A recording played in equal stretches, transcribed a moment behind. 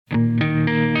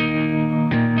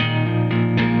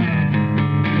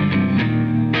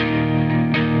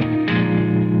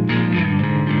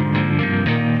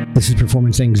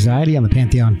Performance Anxiety on the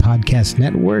Pantheon Podcast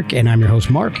Network, and I'm your host,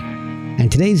 Mark. And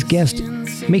today's guest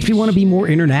makes me want to be more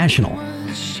international.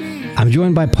 I'm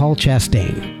joined by Paul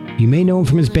Chastain. You may know him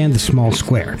from his band, The Small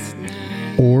Square,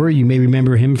 or you may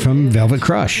remember him from Velvet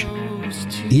Crush.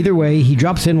 Either way, he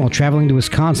drops in while traveling to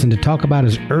Wisconsin to talk about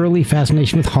his early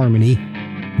fascination with harmony,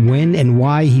 when and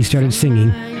why he started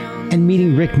singing, and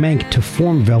meeting Rick Mank to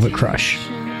form Velvet Crush.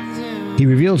 He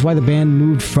reveals why the band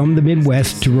moved from the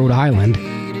Midwest to Rhode Island,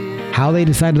 how they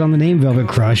decided on the name Velvet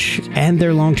Crush, and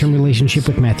their long-term relationship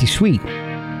with Matthew Sweet.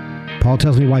 Paul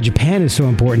tells me why Japan is so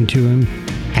important to him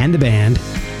and the band,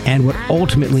 and what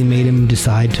ultimately made him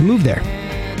decide to move there.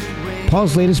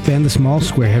 Paul's latest band, The Small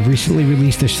Square, have recently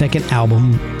released their second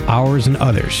album, Ours and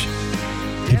Others.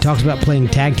 He talks about playing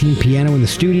tag team piano in the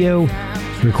studio,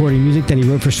 recording music that he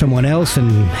wrote for someone else,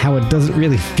 and how it doesn't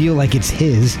really feel like it's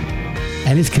his,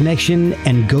 and his connection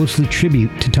and ghostly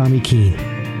tribute to Tommy Keene.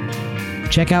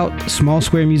 Check out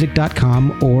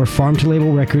smallsquaremusic.com or Farm to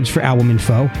Label Records for album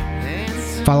info.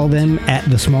 Follow them at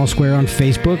The Small Square on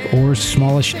Facebook or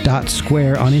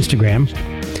smallish.square on Instagram.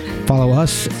 Follow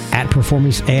us at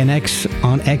Performance ANX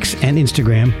on X and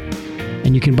Instagram.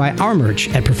 And you can buy our merch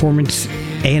at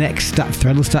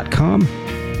performanceanx.threadless.com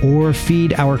or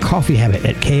feed our coffee habit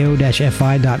at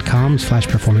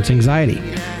ko-fi.com/performanceanxiety.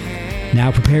 Now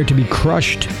prepare to be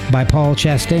crushed by Paul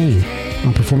Chastain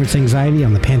on Performance Anxiety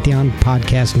on the Pantheon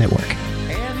Podcast Network.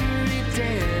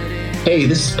 Hey,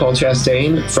 this is Paul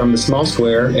Chastain from The Small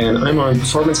Square, and I'm on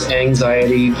Performance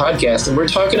Anxiety Podcast, and we're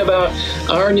talking about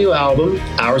our new album,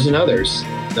 Ours and Others.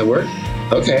 That work?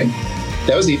 Okay.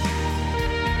 That was easy.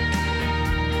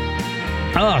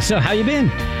 Oh, so how you been?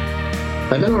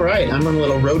 I've been all right. I'm on a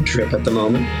little road trip at the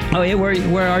moment. Oh, yeah?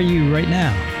 Where are you right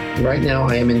now? Right now,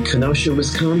 I am in Kenosha,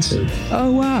 Wisconsin.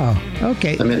 Oh, wow.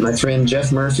 Okay. I'm at my friend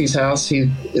Jeff Murphy's house.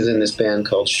 He is in this band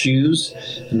called Shoes. I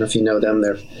don't know if you know them.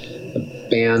 They're a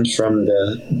band from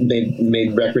they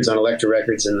made records on Elektra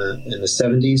Records in the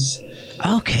 70s.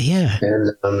 Okay, yeah.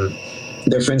 And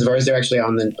they're friends of ours. They're actually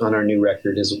on our new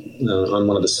record on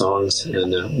one of the songs.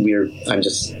 And I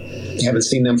just haven't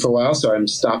seen them for a while, so I'm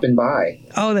stopping by.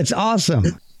 Oh, that's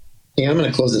awesome. Yeah, I'm going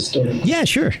to close this door. Yeah,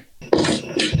 sure.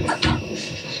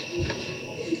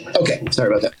 Okay, sorry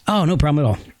about that. Oh, no problem at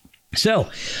all. So,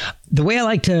 the way I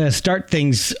like to start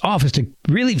things off is to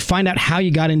really find out how you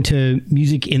got into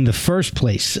music in the first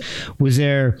place. Was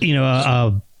there,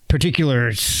 a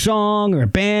particular song or a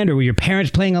band, or were your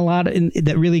parents playing a lot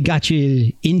that really got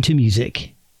you into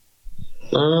music?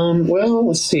 Well,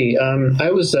 let's see.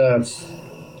 I was,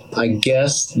 I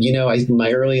guess,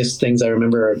 my earliest things I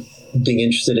remember being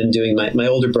interested in doing. My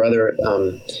older brother,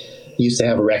 used to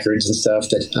have records and stuff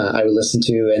that I would listen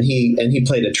to, and he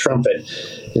played a trumpet,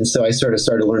 and so I sort of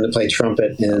started learning to play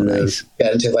trumpet, and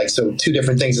got into two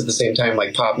different things at the same time,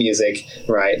 like pop music,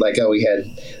 right? Like we had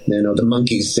the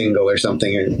Monkees single or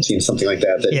something, or something like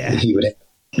that yeah. He would have.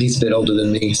 He's a bit older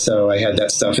than me, so I had that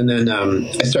stuff, and then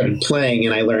I started playing,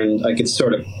 and I learned to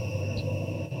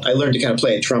kind of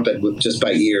play a trumpet just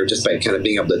by ear, just by kind of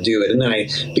being able to do it. And then I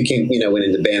became, went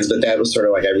into bands, but that was sort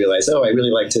of like, I realized, I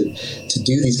really like to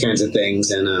do these kinds of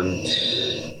things. And, and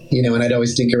I'd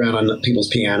always dink around on people's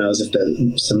pianos. If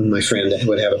some of my friend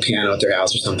would have a piano at their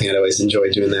house or something, I'd always enjoy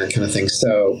doing that kind of thing.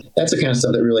 So that's the kind of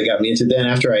stuff that really got me into. Then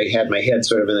after I had my head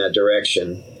sort of in that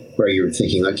direction, where you were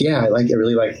thinking I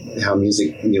really like how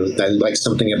music, I like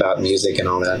something about music and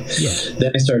all that. Yeah.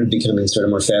 Then I started becoming sort of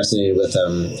more fascinated with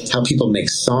how people make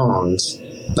songs.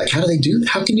 Like, how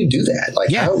can you do that?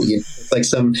 Like, how, like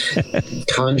some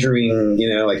conjuring,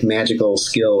 like magical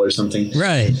skill or something.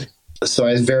 Right. So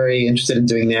I was very interested in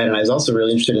doing that. And I was also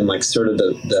really interested in sort of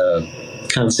the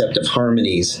concept of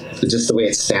harmonies, just the way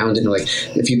it sounded. Like,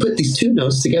 if you put these two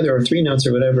notes together or three notes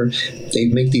or whatever, they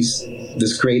make this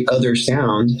great other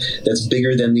sound that's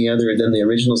bigger than the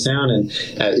original sound. And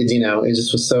it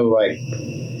just was so I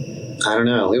don't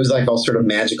know, it was all sort of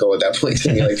magical at that point.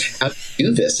 And you're how do you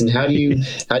do this, and how do you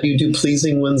do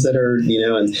pleasing ones that are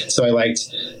and so I liked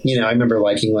I remember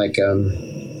liking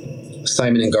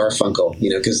Simon and Garfunkel,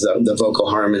 because the vocal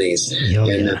harmonies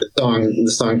and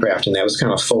the songcraft, and that was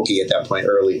kind of folky at that point.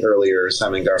 Earlier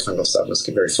Simon and Garfunkel stuff was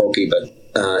very folky, but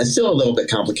it's still a little bit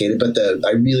complicated. But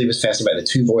I really was fascinated by the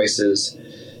two voices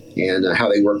and how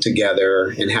they work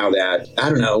together, and how that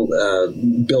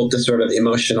built the sort of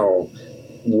emotional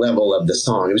level of the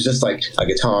song. It was just like a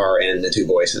guitar and the two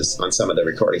voices on some of the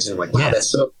recordings, and I'm like, wow,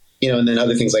 that's so. And then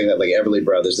other things like that, like Everly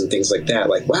Brothers and things like that.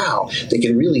 Like, wow, they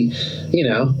can really,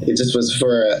 it just was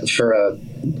for a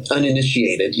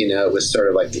uninitiated, it was sort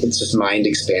of it's just mind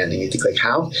expanding. You think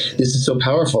how this is so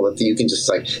powerful that you can just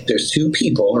there's two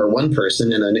people or one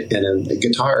person and a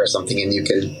guitar or something, and you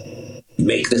can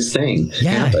make this thing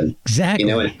happen. Exactly.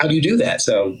 And how do you do that?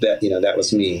 So that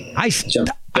was me.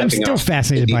 I'm still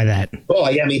fascinated by that. Oh,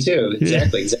 yeah, me too.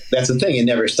 Exactly. That's the thing. It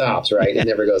never stops, right? It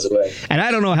never goes away. And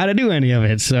I don't know how to do any of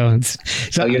it. So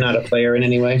you're not a player in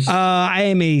any way? I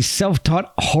am a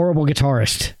self-taught horrible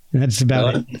guitarist. That's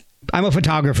about it. I'm a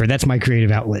photographer. That's my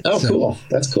creative outlet. Oh, cool.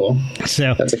 That's cool.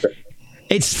 So that's a great.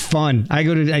 It's fun.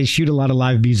 I shoot a lot of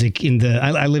live music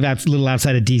I live a little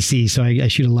outside of DC, so I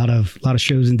shoot a lot of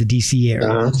shows in the DC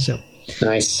area. So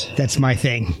nice. That's my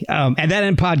thing. And that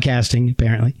and podcasting,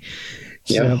 apparently.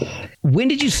 So when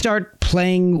did you start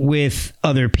playing with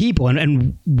other people?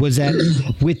 And was that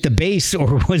with the bass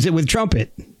or was it with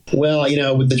trumpet? Well,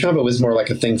 with the trumpet was more like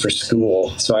a thing for school.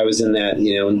 So I was in that,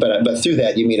 but through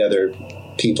that you meet other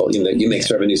people, you make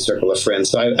sort of a new circle of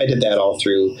friends. So I did that all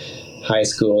through high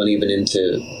school and even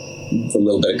into a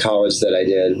little bit of college that I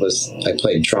did I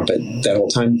played trumpet that whole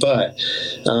time. But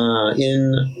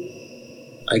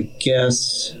I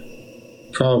guess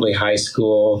probably high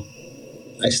school,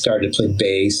 I started to play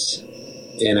bass,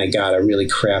 and I got a really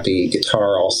crappy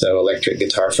guitar, also electric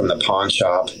guitar from the pawn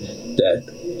shop.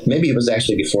 That maybe it was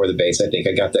actually before the bass. I think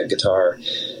I got that guitar,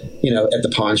 at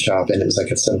the pawn shop, and it was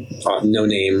like some no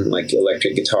name like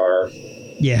electric guitar.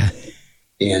 Yeah.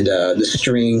 And the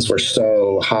strings were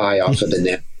so high off of the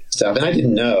neck stuff, and I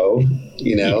didn't know,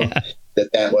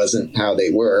 that wasn't how they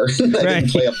were. I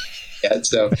didn't play yet,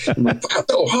 so I'm like, wow,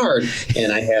 so hard.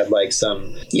 And I had like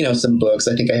some books.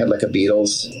 I think I had like a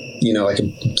Beatles, like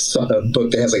a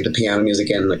book that has like the piano music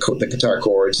and the guitar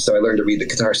chords. So I learned to read the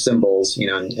guitar symbols,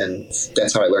 and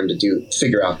that's how I learned to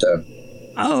figure out the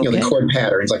the chord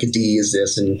patterns. Like a D is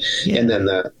this, and then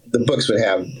the books would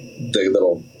have the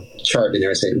little chart in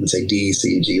there. It would say D,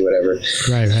 C, G, whatever.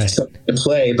 Right. So to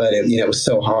play, but it was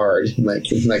so hard. Like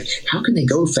how can they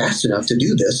go fast enough to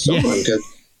do this song? Because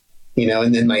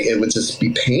and then it would just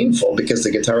be painful because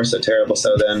the guitar was so terrible.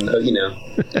 So then,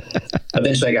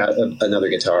 eventually I got another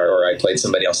guitar, or I played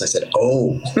somebody else. And I said,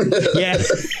 "Oh, yeah,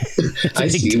 I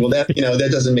see." Well, that that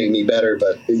doesn't make me better,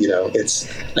 but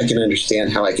I can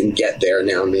understand how I can get there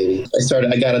now. Maybe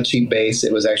I got a cheap bass.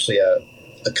 It was actually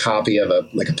a copy of a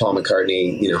Paul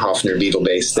McCartney, Hofner Beatle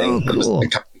bass thing. Oh, cool. It was a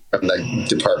copy from the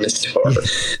department store,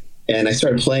 and I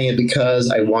started playing it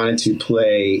because I wanted to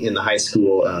play in the high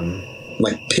school.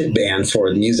 Like pit band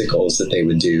for the musicals that they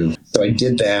would do. So I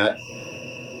did that.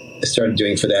 I started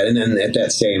doing for that. And then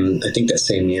that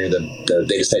same year,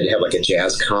 they decided to have like a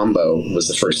jazz combo. It was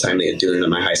the first time they had done it in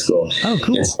my high school. Oh,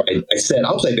 cool. And so I said,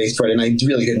 I'll play bass for it. And I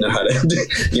really didn't know how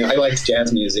to, I liked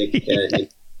jazz music. And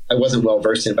I wasn't well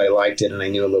versed in it, but I liked it. And I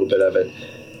knew a little bit of it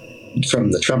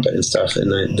from the trumpet and stuff. And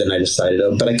then I decided,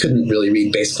 but I couldn't really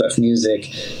read bass clef music.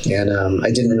 And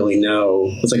I didn't really know.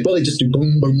 It was like, well, they just do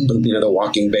boom, boom, boom, the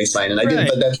walking bass line. And I didn't,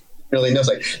 but that really knows,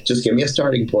 like, just give me a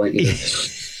starting point.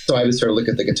 So I would sort of look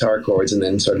at the guitar chords and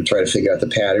then sort of try to figure out the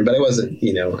pattern. But I wasn't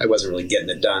really getting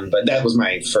it done. But that was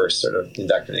my first sort of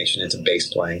indoctrination into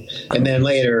bass playing. And then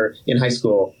later in high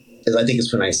school, I think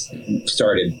it's when I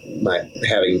started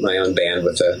having my own band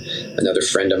with another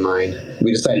friend of mine.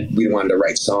 We decided we wanted to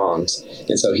write songs,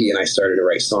 and so he and I started to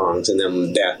write songs, and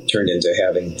then that turned into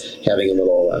having a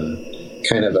little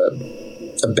kind of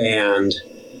a band.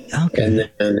 Okay.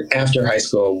 And then after high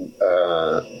school,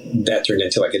 that turned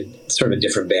into like a sort of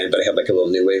different band, but I had like a little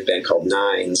new wave band called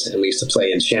Nines, and we used to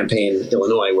play in Champaign,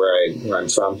 Illinois, where I'm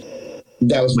from.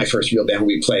 That was my first real band.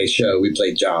 We played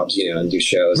jobs, and do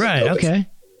shows. Right. Okay.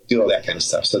 Do all that kind of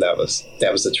stuff. So that was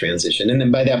the transition. And then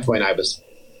by that point I was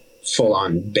full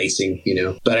on bassing,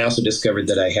 but I also discovered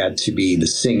that I had to be the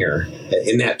singer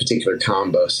in that particular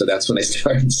combo. So that's when I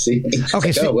started singing.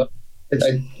 Okay.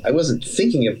 I wasn't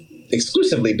thinking of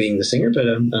exclusively being the singer, but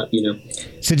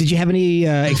So did you have any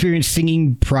experience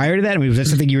singing prior to that? I mean, was that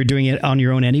something you were doing it on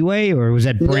your own anyway, or was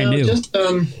that brand new? Just,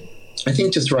 I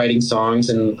think just writing songs,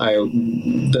 and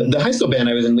the high school band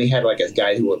I was in, we had like a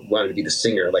guy who wanted to be the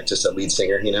singer, like just a lead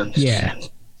singer, Yeah.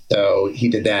 So he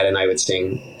did that, and I would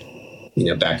sing,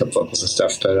 backup vocals and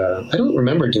stuff. But I don't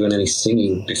remember doing any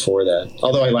singing before that.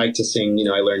 Although I like to sing,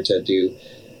 I learned to do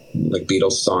like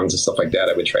Beatles songs and stuff like that.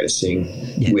 I would try to sing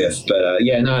with, but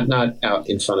not out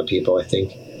in front of people. I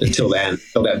think until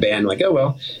that band, like, oh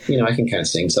well, I can kind of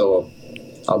sing, so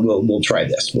we'll try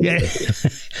this.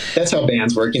 That's how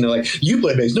bands work, like, you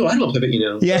play bass. No, I don't play bass,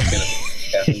 Yeah.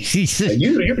 Like,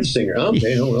 you're a singer. Oh,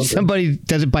 okay. Oh, well, somebody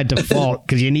does it by default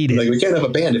because you need it. Like, we can't have a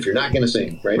band if you're not going to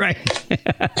sing, right? Right.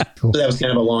 Cool. So that was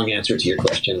kind of a long answer to your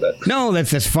question, but no,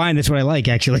 that's fine. That's what I like,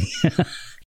 actually.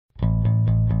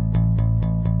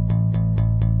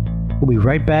 We'll be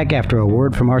right back after a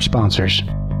word from our sponsors.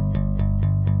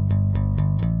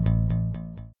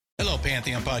 Hello,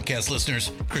 Pantheon podcast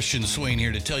listeners. Christian Swain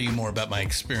here to tell you more about my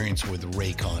experience with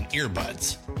Raycon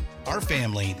earbuds. Our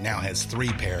family now has 3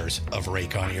 pairs of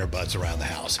Raycon earbuds around the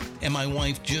house, and my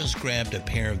wife just grabbed a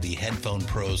pair of the Headphone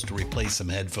Pros to replace some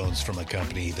headphones from a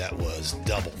company that was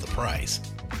double the price.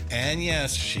 And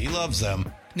yes, she loves them.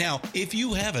 Now, if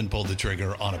you haven't pulled the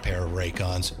trigger on a pair of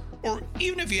Raycons, or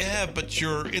even if you have, but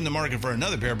you're in the market for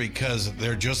another pair because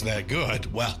they're just that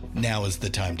good, well, now is the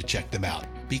time to check them out,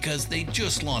 because they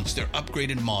just launched their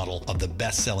upgraded model of the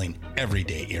best-selling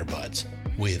everyday earbuds.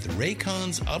 With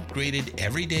Raycon's upgraded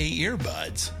everyday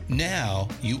earbuds, now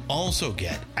you also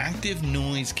get active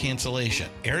noise cancellation,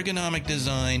 ergonomic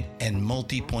design, and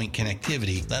multi-point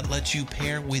connectivity that lets you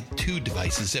pair with 2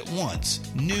 devices at once.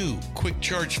 New quick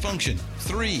charge function,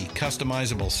 3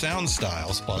 customizable sound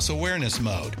styles, plus awareness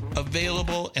mode.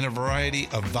 Available in a variety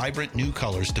of vibrant new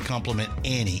colors to complement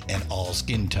any and all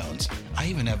skin tones. I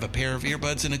even have a pair of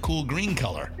earbuds in a cool green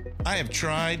color. I have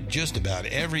tried just about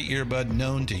every earbud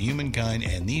known to humankind,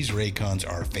 and these Raycons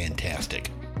are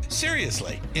fantastic.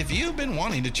 Seriously, if you've been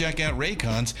wanting to check out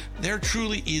Raycons, there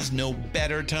truly is no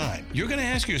better time. You're going to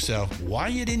ask yourself why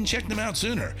you didn't check them out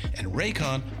sooner, and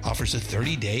Raycon offers a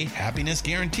 30-day happiness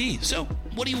guarantee. So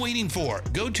what are you waiting for?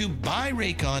 Go to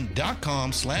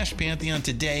buyraycon.com/Pantheon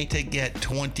today to get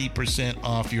 20%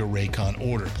 off your Raycon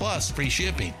order, plus free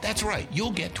shipping. That's right,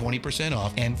 you'll get 20%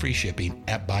 off and free shipping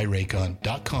at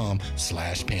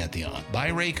buyraycon.com/Pantheon.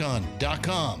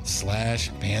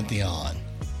 buyraycon.com/Pantheon.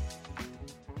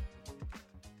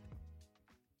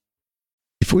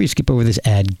 Before you skip over this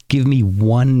ad, give me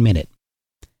 1 minute.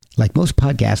 Like most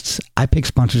podcasts, I pick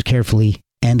sponsors carefully,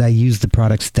 and I use the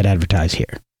products that advertise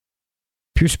here.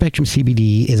 Pure Spectrum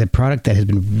CBD is a product that has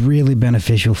been really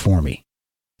beneficial for me.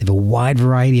 They have a wide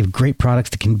variety of great products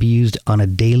that can be used on a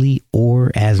daily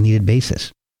or as needed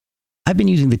basis. I've been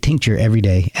using the tincture every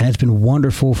day, and it's been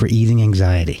wonderful for easing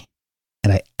anxiety.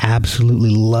 And I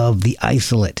absolutely love the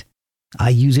isolate.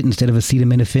 I use it instead of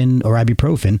acetaminophen or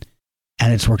ibuprofen,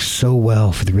 and it's worked so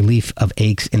well for the relief of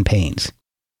aches and pains.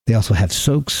 They also have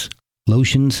soaks,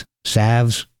 lotions,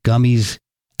 salves, gummies,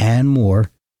 and more,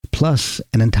 plus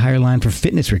an entire line for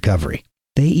fitness recovery.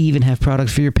 They even have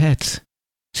products for your pets.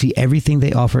 See everything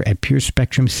they offer at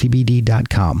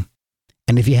purespectrumcbd.com.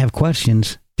 And if you have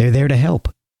questions, they're there to help.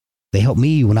 They helped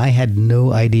me when I had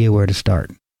no idea where to start.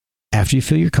 After you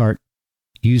fill your cart,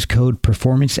 use code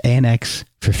PerformanceANX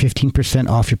for 15%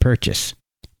 off your purchase.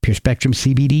 Pure Spectrum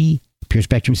CBD, Pure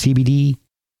Spectrum CBD,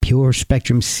 Pure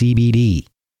Spectrum CBD.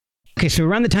 Okay, so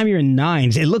around the time you're in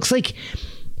Nines, it looks like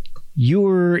you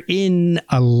were in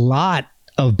a lot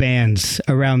of bands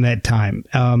around that time.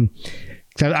 So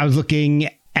I was looking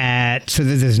at, so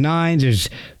there's Nines, there's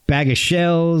Bag of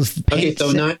Shells. Okay,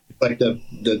 so Nines like the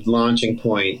launching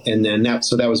point, and then that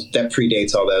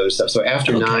predates all the other stuff. So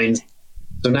after Nines.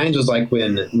 So Nines was like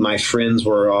when my friends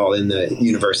were all in the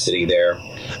university there.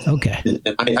 Okay. And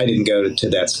I didn't go to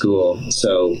that school.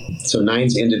 So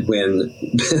Nines ended when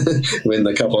when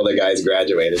a couple of the guys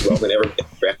graduated. Well, when everybody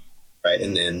graduated, right?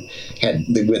 And then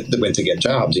they went to get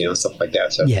jobs, stuff like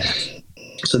that. So yeah.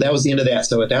 So that was the end of that.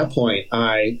 So at that point,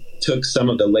 I took some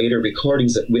of the later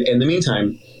recordings. In the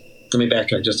meantime, let me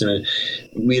backtrack just a minute.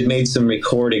 We had made some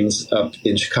recordings up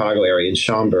in Chicago area, in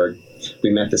Schaumburg.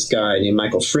 We met this guy named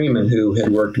Michael Freeman, who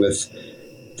had worked with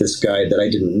this guy that I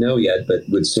didn't know yet, but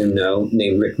would soon know,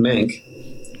 named Rick Menck.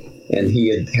 And he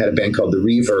had a band called The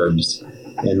Reverbs,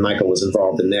 and Michael was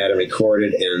involved in that and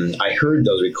recorded. And I heard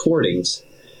those recordings,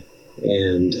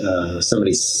 and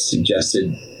somebody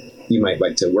suggested, you might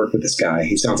like to work with this guy.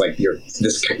 He sounds like you're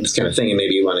this kind of thing, and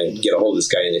maybe you want to get a hold of this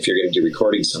guy. And if you're going to do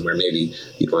recordings somewhere, maybe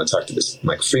you'd want to talk to this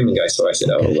Michael Freeman guy. So I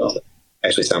said, oh, well,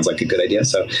 actually sounds like a good idea.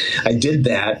 So I did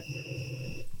that.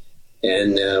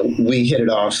 And we hit it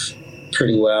off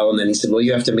pretty well. And then he said, well,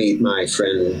 you have to meet my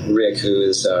friend Rick, who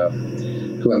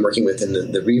I'm working with in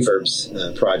the Reverbs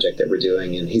project that we're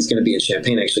doing. And he's going to be in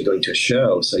Champaign actually going to a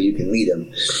show, so you can meet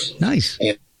him. Nice.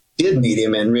 And I did meet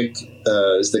him, and Rick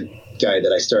is the guy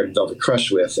that I started Velvet Crush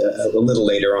with a little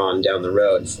later on down the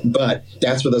road. But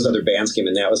that's where those other bands came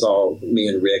in. That was all me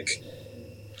and Rick.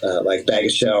 Like Bag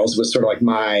of Shells was sort of like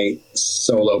my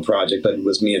solo project, but it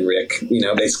was me and Rick,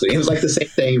 basically. It was like the same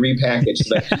thing repackaged.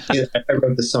 But I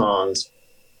wrote the songs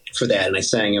for that, and I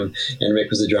sang them, and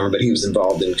Rick was the drummer, but he was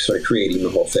involved in sort of creating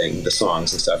the whole thing, the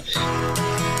songs and stuff.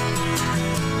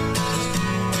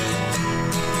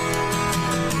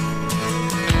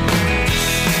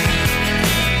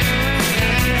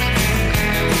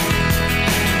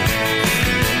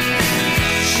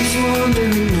 She's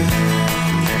wondering now,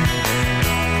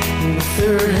 with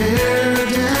her hair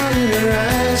down in her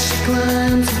eyes, she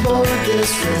climbs aboard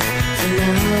this road. For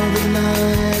now the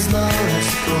night is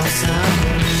lost. 'cause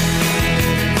I'm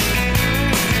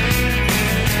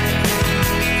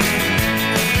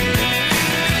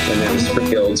And that was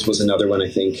Springfields was another one, I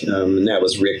think. And that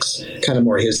was Rick's, kind of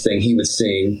more his thing. He would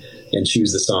sing and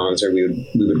choose the songs, or we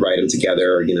would write them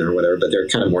together, or, or whatever. But they're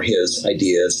kind of more his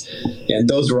ideas. And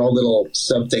those were all little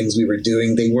sub things we were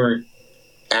doing. They weren't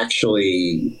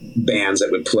actually bands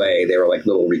that would play. They were like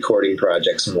little recording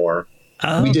projects more.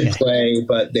 Oh, we did play,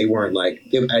 but they weren't like,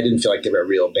 I didn't feel like they were a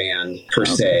real band per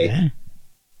se.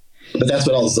 But that's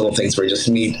what all those little things were, just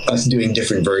us doing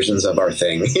different versions of our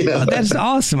thing. Oh, that's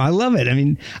awesome. I love it. I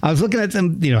mean, I was looking at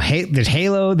some, there's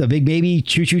Halo, the Big Baby,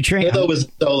 Choo Choo Train. Halo was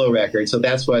a solo record, so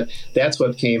that's what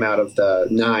came out of the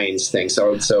Nines thing.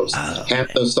 So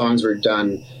half those songs were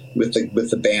done with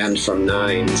the band from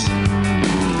Nines.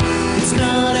 It's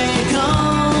not a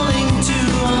calling to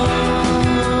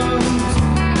arms,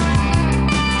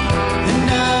 and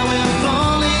I will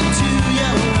fall into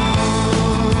your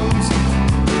arms.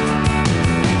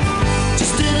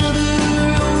 Just another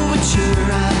overture,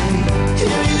 I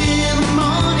hear it in the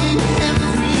morning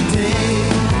every day.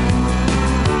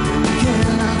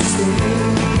 Cannot stay.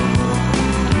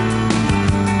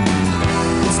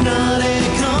 It's not a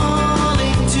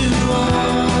calling to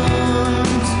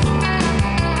arms.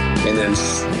 And then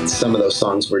some of those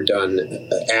songs were done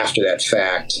after that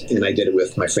fact, and I did it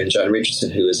with my friend John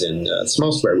Richardson, who was in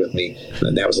Small Square with me.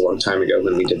 And that was a long time ago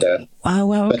when we did that.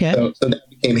 Wow, okay. So that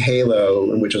became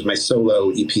Halo, which was my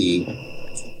solo EP.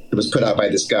 It was put out by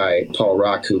this guy, Paul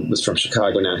Rock, who was from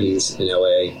Chicago. Now he's in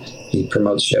LA. He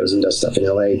promotes shows and does stuff in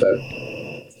LA. But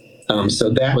so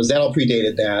that all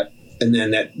predated that, and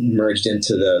then that merged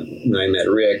into when I met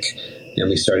Rick, and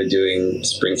we started doing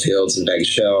Springfields and Bag of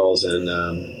Shells, and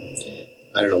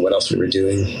I don't know what else we were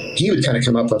doing. He would kind of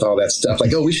come up with all that stuff,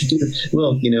 like, "Oh, we should do this.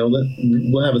 Well,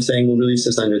 we'll have a thing. We'll release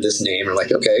this under this name." Or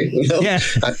like, okay, Yeah.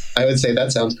 I would say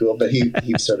that sounds cool, but he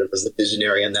sort of was the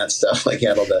visionary in that stuff. Like, he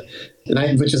had all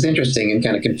which is interesting and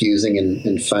kind of confusing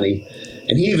and funny.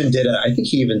 And he even did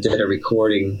a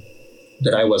recording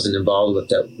that I wasn't involved with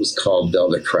that was called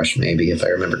Velvet Crush, maybe, if I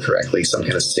remember correctly. Some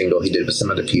kind of single he did with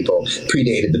some other people,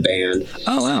 predated the band.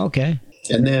 Oh, wow, okay.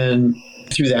 And then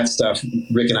through that stuff,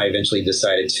 Rick and I eventually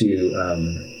decided to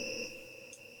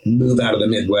move out of the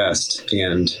Midwest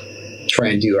and try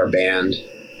and do our band.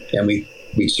 And we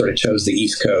sort of chose the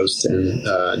East Coast and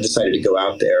decided to go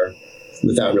out there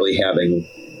without really having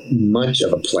much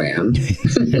of a plan.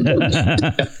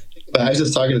 But I was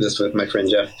just talking to this with my friend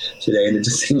Jeff today, and it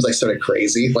just seems like sort of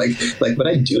crazy. Like would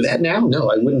I do that now? No,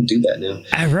 I wouldn't do that now.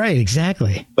 Right,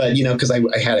 exactly. But, because I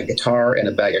had a guitar and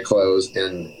a bag of clothes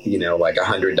and, like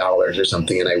 $100 or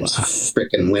something, and I was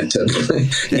freaking went to,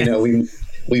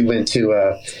 we went to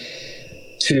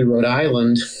Rhode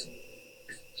Island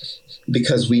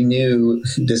because we knew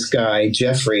this guy,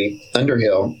 Jeffrey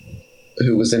Underhill,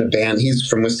 who was in a band. He's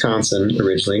from Wisconsin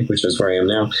originally, which is where I am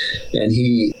now. And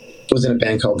he was in a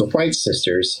band called the White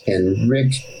Sisters, and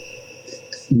Rick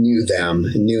knew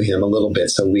him a little bit.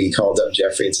 So we called up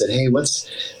Jeffrey and said, "Hey, what's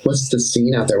the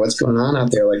scene out there? What's going on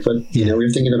out there? Like, what, we were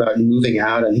thinking about moving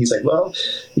out." And he's like, "Well,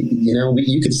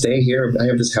 you could stay here. I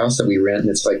have this house that we rent, and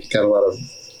it's like got a lot of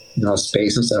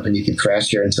space and stuff, and you could crash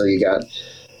here until you got,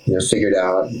 figured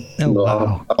out. Oh,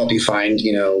 wow. I'll help you find,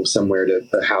 somewhere to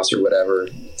a house or whatever.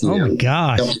 My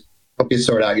gosh. Help you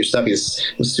sort out your stuff." He was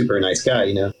a super nice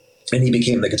guy, And he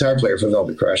became the guitar player for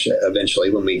Velvet Crush eventually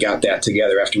when we got that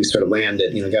together after we sort of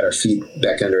landed, got our feet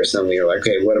back under us, and we were like,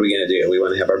 okay, what are we going to do? We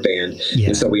want to have our band. Yeah.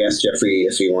 And so we asked Jeffrey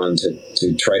if he wanted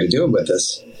to try to do it with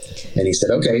us. And he said,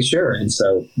 okay, sure. And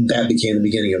so that became the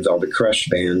beginning of Velvet Crush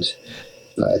band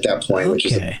at that point,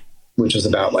 which was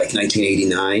about like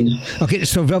 1989. Okay,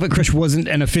 so Velvet Crush wasn't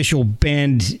an official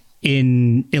band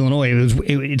in Illinois.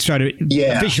 It started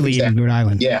officially in Rhode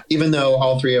Island. Yeah, even though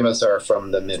all three of us are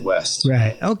from the Midwest.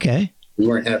 Right. Okay. We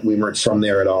weren't from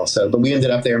there at all. So, but we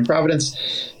ended up there. And Providence,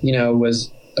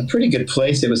 was a pretty good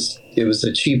place. It was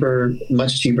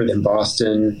much cheaper than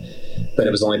Boston, but it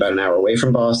was only about an hour away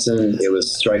from Boston. It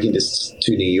was striking distance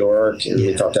to New York, and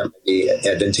we thought that might be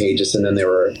advantageous. And then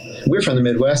we're from the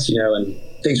Midwest, and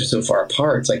things are so far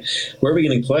apart. It's like, where are we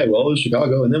going to play? Well,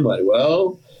 Chicago, and then what?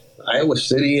 Well, Iowa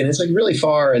City, and it's like really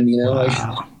far, and like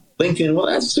Lincoln, well,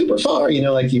 that's super far,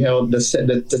 like you have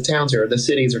the towns or the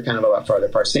cities are kind of a lot farther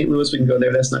apart. St. Louis, we can go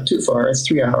there, that's not too far, it's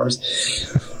 3 hours.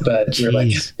 But we're like,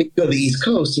 Jeez. we go to the East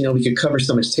Coast, we could cover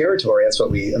so much territory. That's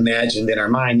what we imagined in our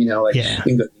mind, we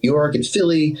can go to New York and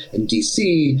Philly and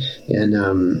DC and,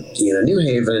 New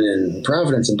Haven and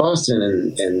Providence and Boston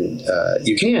and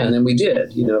you can. And we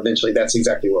did, eventually that's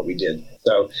exactly what we did.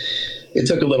 So it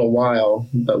took a little while,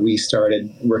 but we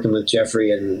started working with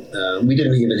Jeffrey and we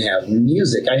didn't even have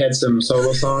music. I had some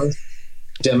solo songs,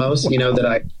 demos,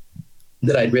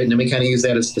 that I'd written, and we kind of used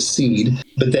that as the seed.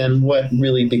 But then what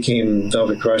really became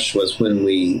Velvet Crush was when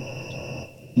we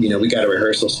got a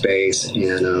rehearsal space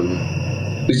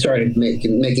and we started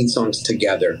making songs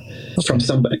together from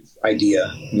somebody's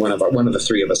idea. One of the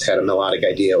three of us had a melodic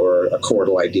idea or a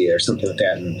chordal idea or something like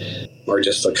that, or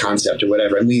just a concept or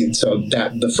whatever. And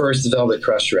the first Velvet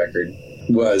Crush record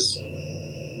was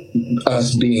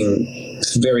us being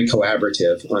very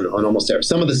collaborative on almost every.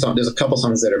 Some of the songs, there's a couple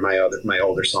songs that are my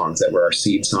older songs that were our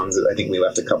seed songs. That I think we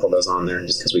left a couple of those on there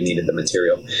just because we needed the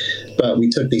material. But we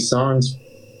took these songs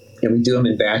and we do them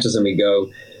in batches, and we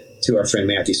go to our friend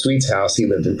Matthew Sweet's house. He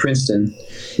lived in Princeton,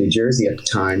 New Jersey at the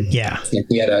time. Yeah, and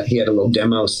he had a little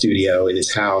demo studio in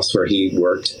his house where he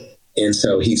worked, and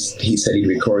so he said he'd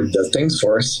record the things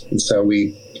for us. And so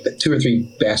we 2 or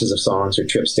 3 batches of songs or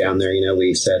trips down there.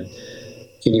 We said,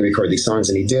 can you record these songs?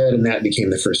 And he did, and that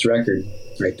became the first record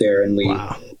right there. And we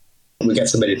got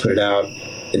somebody to put it out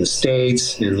in the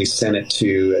States, and Rick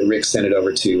sent it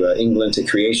over to England to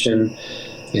Creation,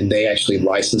 and they actually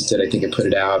licensed it, I think, and put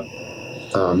it out,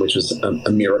 which was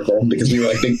a miracle because we were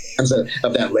like big fans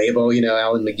of that label,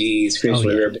 Alan McGee's Creation.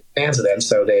 We were big fans of that, and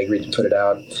so they agreed to put it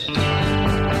out.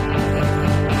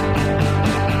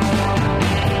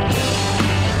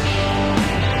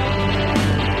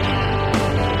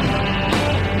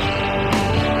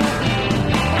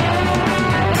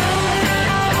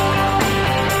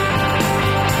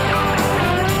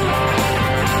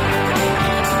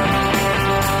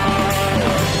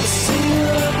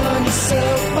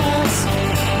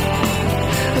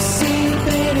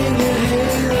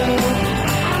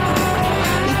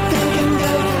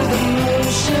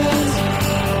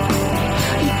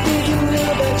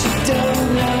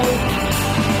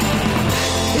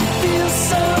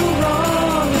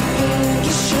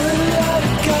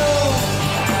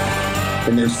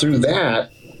 And then through that,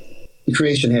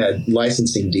 Creation had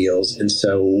licensing deals, and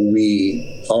so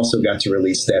we also got to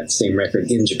release that same record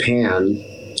in Japan,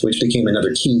 which became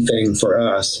another key thing for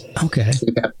us. Okay.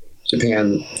 We got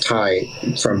Japan tie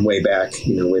from way back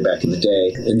in the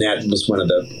day, and that was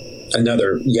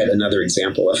yet another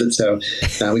example of it. So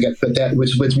we got to put that,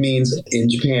 which means in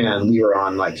Japan we were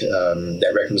on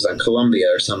that record was on Columbia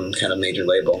or some kind of major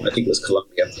label. I think it was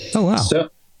Columbia. Oh wow! So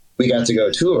we got to go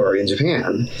tour in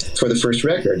Japan for the first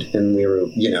record, and we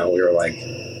were like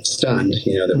stunned,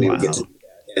 that we would get to do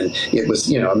that. And it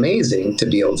was, amazing to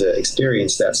be able to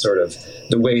experience that sort of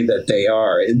the way that they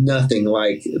are. Nothing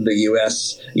like the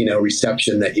U.S.,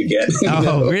 reception that you get.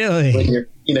 Really?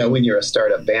 When you're a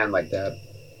startup band like that.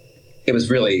 It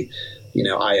was really,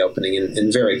 eye-opening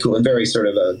and very cool and very sort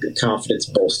of a confidence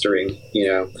bolstering,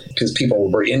 because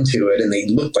people were into it and they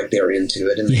looked like they were into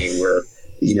it and they were,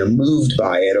 moved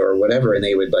by it or whatever. And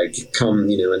they would come,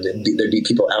 and there'd be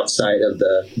people outside of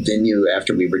the venue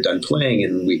after we were done playing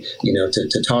and we,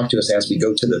 to talk to us as we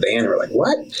go to the van. We're like,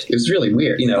 what? It was really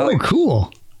weird,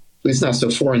 cool. It's not so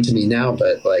foreign to me now,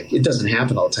 but it doesn't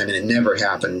happen all the time. And it never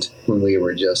happened when we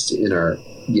were just in our,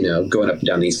 going up and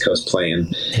down the East Coast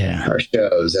playing our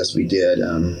shows as we did.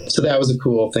 So that was a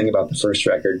cool thing about the first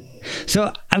record.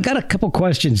 So I've got a couple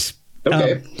questions.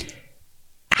 Okay.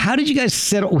 How did you guys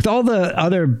settle with all the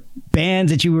other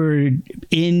bands that you were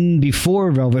in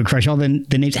before Velvet Crush, all the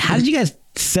names? How did you guys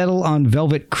settle on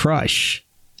Velvet Crush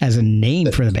as a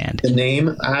name for the band? The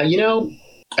name, I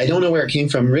don't know where it came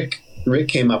from. Rick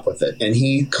came up with it, and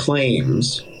he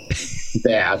claims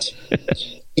that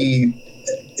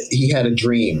he had a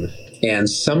dream, and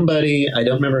somebody, I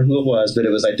don't remember who it was, but it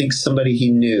was, I think, somebody he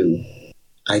knew.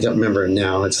 I don't remember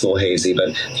now. It's a little hazy,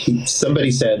 but somebody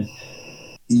said,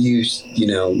 you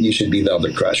should be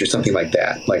Velvet Crush or something like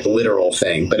that, like a literal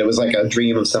thing. But it was like a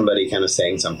dream of somebody kind of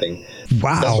saying something.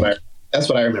 Wow. That's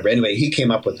what I remember. Anyway, he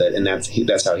came up with it, and that's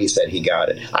how he said he got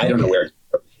it. I don't know where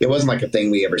it wasn't like a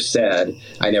thing we ever said.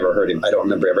 I never heard him. I don't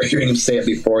remember ever hearing him say it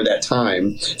before that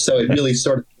time. So it really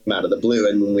sort of came out of the blue.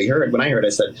 And when I heard it,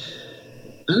 I said,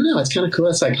 I don't know, it's kind of cool.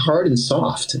 It's like hard and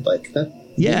soft, like that.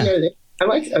 Yeah. I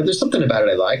like. There's something about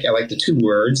it I like. I like the 2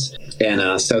 words,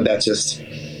 and so that just.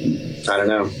 I don't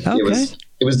know. Okay.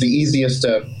 It was the easiest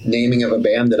naming of a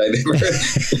band that I've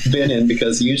ever been in,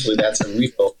 because usually that's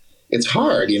it's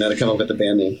hard, to come up with a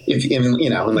band name.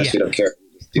 Unless you don't care.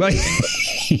 Right.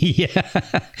 Yeah.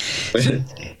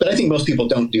 But I think most people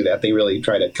don't do that. They really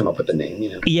try to come up with a name, you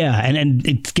know. Yeah, and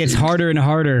it gets harder and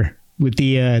harder with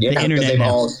the internet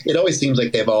now. It always seems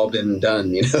like they've all been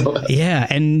done, you know. Yeah,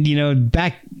 and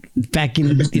back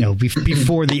in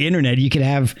before the internet, you could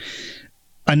have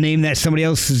a name that somebody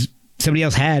else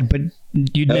had, but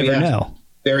you'd never know.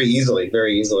 Very easily.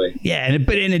 Yeah,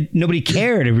 but nobody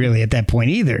cared really at that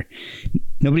point either.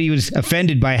 Nobody was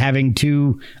offended by having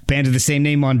two bands of the same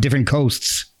name on different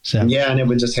coasts. So yeah, and it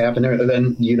would just happen. Or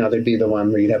then there'd be the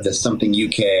one where you'd have the something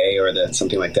UK or the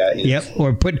something like that. You know? Yep,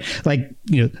 or put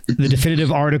the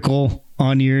definitive article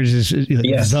on yours is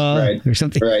or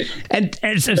something. Right. And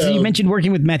so you mentioned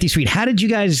working with Matthew Sweet. How did you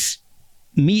guys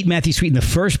meet Matthew Sweet in the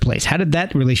first place? How did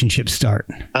that relationship start?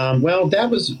 Well,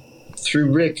 that was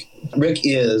through Rick. Rick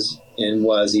is and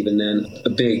was even then a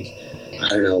big, I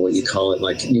don't know what you call it,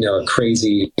 like, a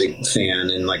crazy big fan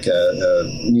and like a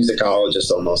musicologist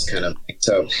almost kind of thing.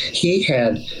 So he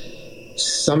had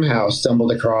somehow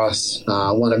stumbled across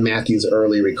one of Matthew's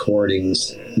early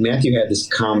recordings. Matthew had this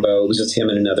combo. It was just him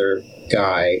and another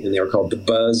guy, and they were called The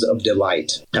Buzz of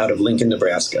Delight out of Lincoln,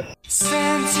 Nebraska.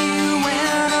 Since you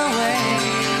went away,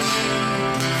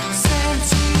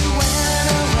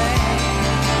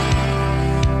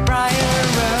 Briar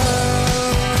Rose,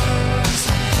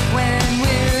 when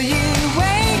will you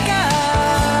wake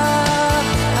up?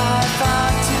 I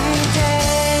thought today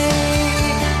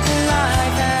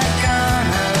life had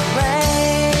gone away.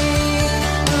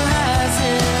 Has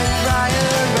it,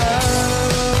 Briar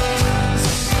Rose?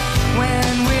 When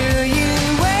will you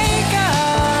wake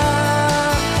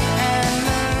up?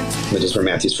 Which is where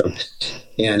Matthew's from.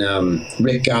 And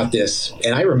Rick got this,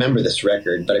 and I remember this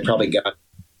record, but I probably got,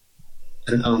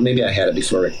 I don't know, maybe I had it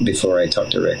before I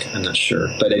talked to Rick. I'm not sure.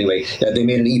 But anyway, they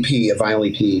made an EP, a vinyl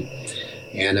EP,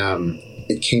 and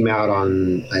it came out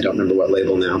on, I don't remember what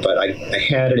label now, but I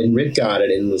had it, and Rick got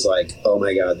it and was like, oh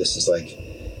my God, this is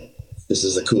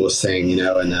the coolest thing,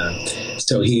 and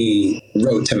so he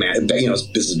wrote to Matt,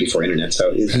 this is before internet,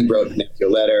 so he wrote Matthew a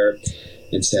letter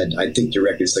and said, I think your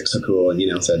record's like so cool, and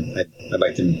said, I'd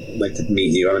like to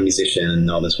meet you. I'm a musician and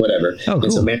all this, whatever. Oh, cool.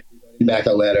 And so Matthew wrote back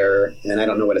a letter, and I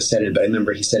don't know what it said in it, but I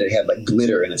remember he said it had like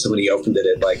glitter in it. So when he opened it,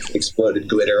 it like exploded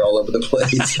glitter all over the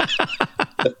place.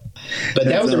 But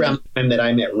that was around the time that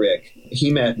I met Rick. He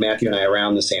met Matthew and I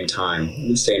around the same time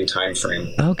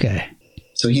frame. Okay.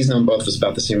 So he's known both of us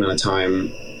about the same amount of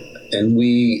time, and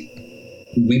we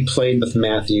played with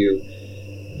Matthew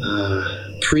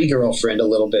pre-Girlfriend a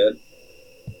little bit.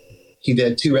 He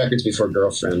did 2 records before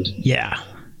Girlfriend. Yeah.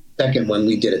 Second one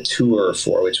we did a tour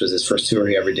for, which was his first tour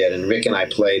he ever did, and Rick and I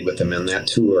played with him on that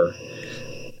tour.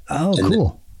 Oh,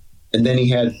 cool. And then I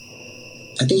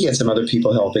think he had some other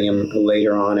people helping him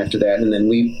later on after that, and then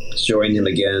we joined him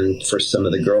again for some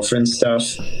of the Girlfriend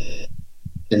stuff.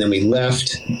 And then we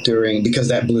left because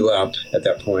that blew up at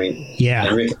that point. Yeah.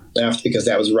 And Rick left because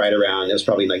that was right around, it was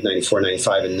probably like 94,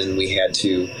 95, and then we had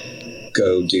to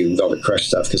go do Velvet Crush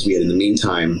stuff because we had in the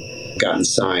meantime gotten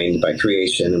signed by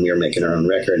Creation and we were making our own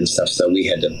record and stuff. So we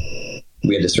had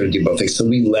to sort of do both things. So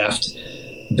we left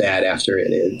that after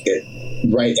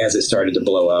it right as it started to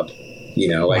blow up.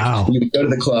 Wow. You would go to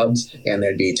the clubs and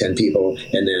there'd be 10 people,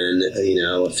 and then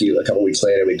a couple weeks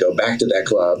later we'd go back to that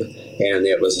club and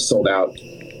it was a sold out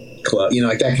club.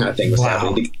 Like that kind of thing was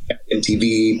happening.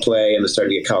 MTV play, and there started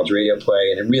to get college radio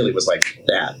play, and it really was like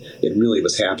that. It really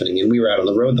was happening, and we were out on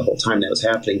the road the whole time that was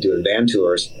happening, doing van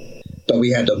tours. But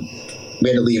we had to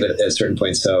leave it at a certain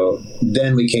point. So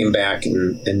then we came back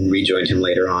and rejoined him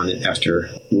later on after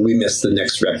we missed the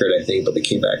next record, I think, but we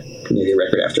came back maybe a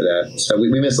record after that. So we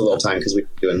missed a little time because we were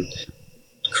doing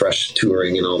Crush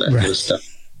touring and all that kind of stuff.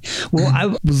 Well, I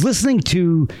was listening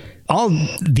to all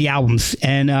the albums,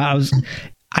 and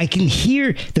I can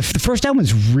hear the first album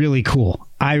is really cool.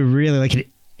 I really like it,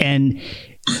 and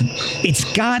it's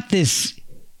got this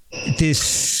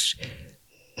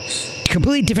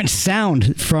completely different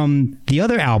sound from the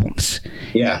other albums.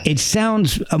 Yeah. It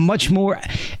sounds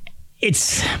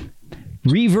it's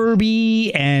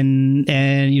reverby and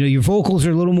your vocals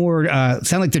are a little more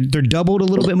sound like they're doubled a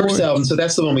little bit more. First album, so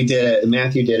that's the one we did.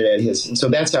 Matthew did it at his. So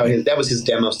that's how that was his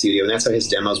demo studio, and that's how his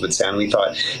demos would sound. We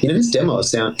thought, his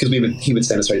demos sound, because he would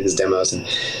send us his demos, and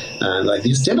like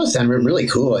these demos sound really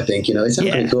cool. I think they sound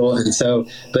pretty cool. And so,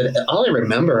 but all I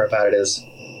remember about it is,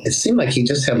 it seemed like he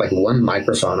just had like one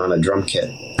microphone on a drum kit.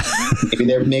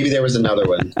 maybe there was another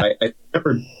one. I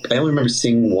only remember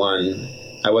seeing one.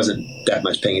 I wasn't that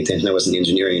much paying attention. I wasn't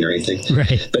engineering or anything.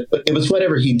 Right. But it was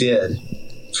whatever he did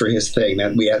for his thing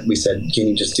that we said, can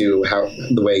you just do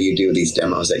the way you do these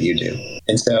demos that you do?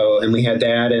 And we had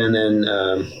that, and then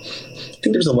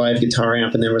think there was a live guitar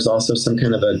amp, and there was also some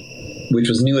kind of which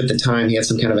was new at the time, he had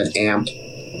some kind of an amp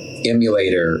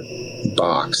emulator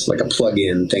box, like a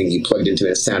plug-in thing you plugged into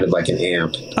it. It sounded like an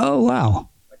amp. Oh, wow.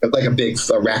 Like a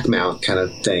rack mount kind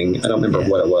of thing. I don't remember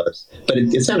what it was, but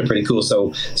it sounded pretty cool.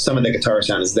 So some of the guitar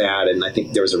sound is that, and I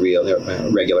think there was a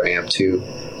regular amp too.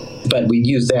 But we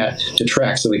used that to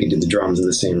track so we could do the drums in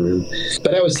the same room.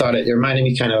 But I always thought it reminded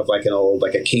me kind of like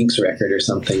a Kinks record or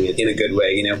something in a good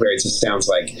way, where it just sounds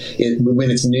like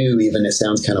when it's new, even it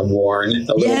sounds kind of worn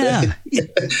a little bit.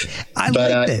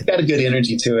 But it's got a good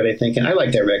energy to it, I think. And I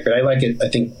like that record. I like it, I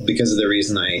think, because of the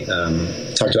reason I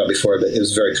talked about before, but it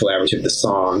was very collaborative, the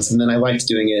songs. And then I liked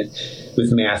doing it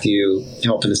with Matthew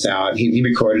helping us out. He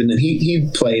recorded, and then he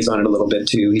plays on it a little bit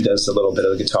too. He does a little bit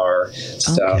of the guitar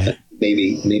stuff. Okay.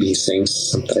 Maybe he sings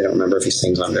something. I don't remember if he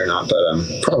sings on it or not, but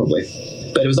probably.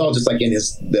 But it was all just like in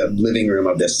the living room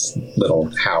of this little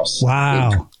house.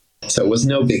 Wow. So it was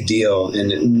no big deal.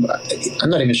 And I'm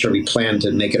not even sure we planned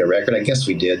to make it a record. I guess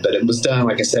we did, but it was done,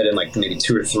 like I said, in like maybe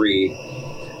 2 or 3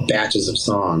 batches of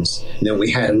songs. And then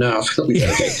we had enough. We said,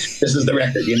 okay, this is the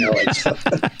record,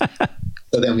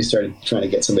 So then we started trying to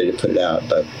get somebody to put it out.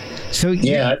 But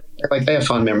I have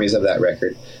fond memories of that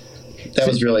record. That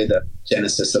was really the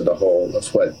genesis of the whole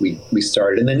of what we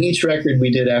started. And then each record we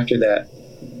did after that,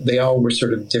 they all were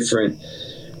sort of different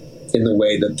in the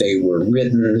way that they were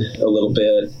written a little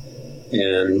bit,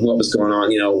 and what was going on,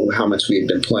 how much we had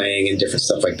been playing and different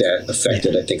stuff like that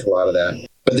affected, I think, a lot of that.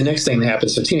 But the next thing that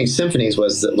happened, so Teenage Symphonies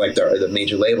was the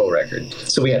major label record.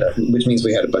 So which means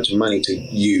we had a bunch of money to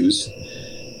use.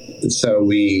 And so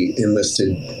we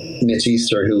enlisted Mitch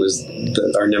Easter, who was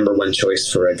our number one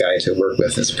choice for a guy to work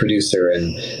with as a producer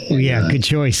and good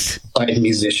choice. A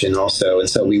musician also. And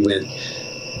so we went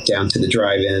down to the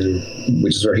drive-in,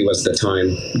 which is where he was at the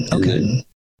time. Okay.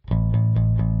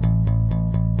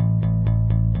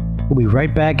 We'll be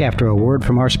right back after a word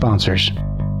from our sponsors.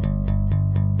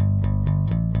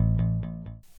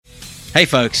 Hey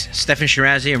folks, Stefan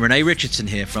Shirazi and Renee Richardson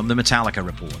here from the Metallica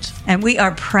Report. And we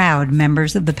are proud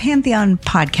members of the Pantheon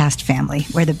podcast family,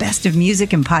 where the best of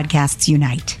music and podcasts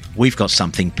unite. We've got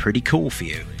something pretty cool for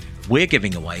you. We're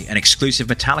giving away an exclusive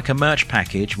Metallica merch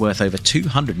package worth over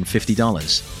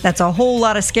 $250. That's a whole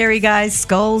lot of Scary Guys,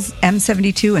 skulls,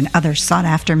 M72, and other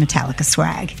sought-after Metallica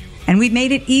swag. And we've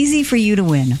made it easy for you to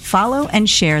win. Follow and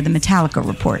share the Metallica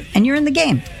Report, and you're in the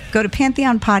game. Go to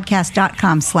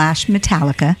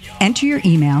pantheonpodcast.com/Metallica, enter your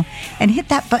email, and hit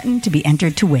that button to be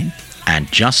entered to win. And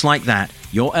just like that,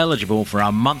 you're eligible for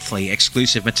our monthly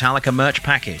exclusive Metallica merch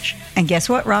package. And guess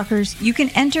what, rockers? You can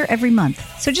enter every month,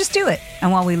 so just do it.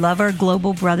 And while we love our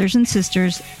global brothers and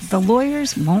sisters, the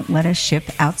lawyers won't let us ship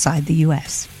outside the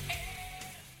U.S.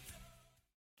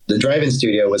 The drive-in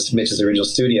studio was Mitch's original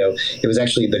studio. It was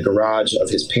actually the garage of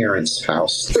his parents'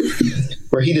 house,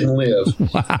 where he didn't live.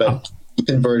 Wow. But he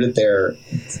converted their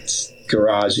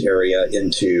garage area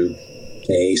into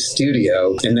a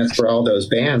studio, and that's where all those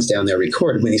bands down there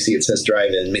recorded. When you see it says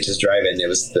drive-in, Mitch's drive-in, it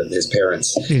was his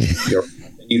parents.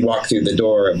 You'd walk through the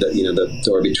door of the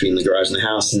door between the garage and the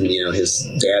house, and his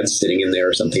dad's sitting in there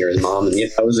or something, or his mom, and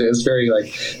it was very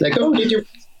like oh,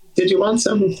 did you want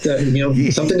something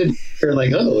something to do? Or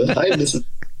like, oh,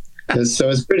 so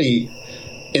it's pretty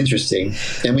interesting.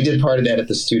 And we did part of that at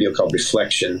the studio called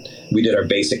Reflection. We did our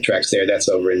basic tracks there. That's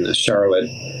over in Charlotte.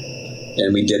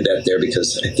 And we did that there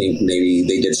because I think maybe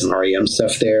they did some REM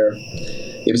stuff there.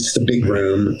 It was just a big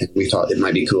room, and we thought it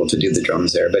might be cool to do the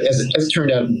drums there. But as it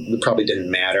turned out, it probably didn't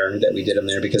matter that we did them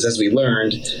there, because as we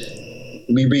learned,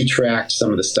 we retracked some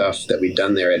of the stuff that we'd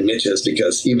done there at Mitch's,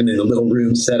 because even in the little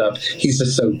room setup, he's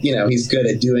just so, he's good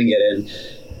at doing it. And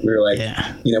we were like,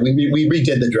 we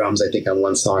redid the drums, I think, on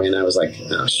one song, and I was like,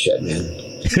 oh shit, man.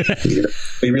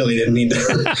 we really didn't need to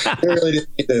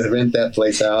rent that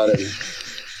place out. And,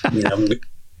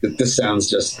 this sounds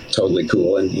just totally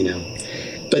cool. And,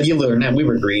 but you learn that. We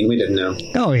were green. We didn't know.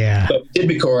 Oh, yeah. But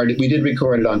we did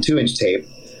record it on 2-inch tape.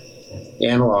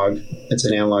 Analog. It's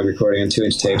an analog recording on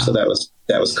 2-inch tape. Wow. So that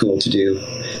was cool to do.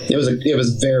 It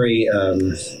was very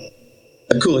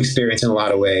a cool experience in a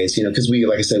lot of ways, because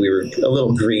like I said, we were a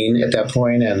little green at that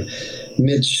point, and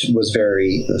Mitch was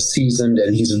very seasoned,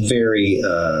 and he's very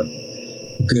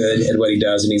good at what he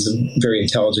does, and he's a very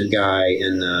intelligent guy,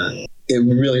 and it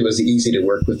really was easy to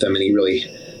work with him, and he's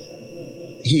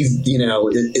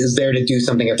is there to do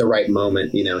something at the right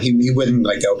moment. He wouldn't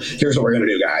go, here's what we're going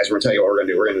to do, guys. We're going to tell you what we're going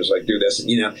to do. We're going to just do this.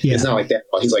 It's not like that.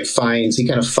 He's he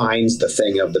kind of finds the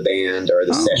thing of the band or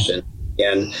the session.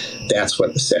 And that's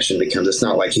what the session becomes. It's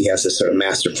not like he has this sort of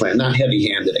master plan, not heavy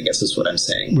handed, I guess is what I'm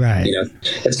saying. Right.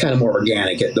 It's kind of more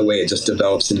organic, the way it just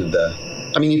develops into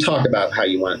I mean, you talk about how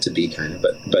you want it to be kind of,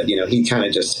 but he kind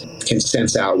of just can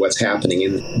sense out what's happening,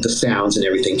 and the sounds and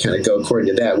everything kind of go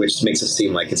according to that, which makes it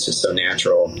seem like it's just so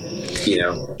natural,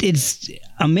 It's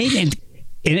amazing.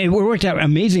 And it worked out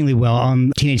amazingly well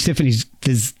on Teenage Symphonies.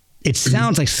 It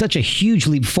sounds like such a huge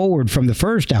leap forward from the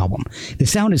first album. The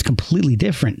sound is completely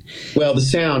different. Well, the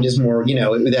sound is more,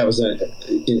 that was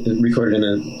recorded in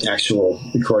an actual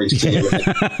recording studio.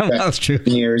 That's true.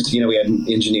 Engineers, we had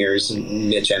engineers,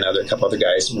 Mitch and a couple other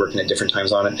guys working at different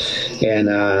times on it. And,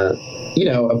 a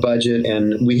budget,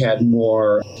 and we had a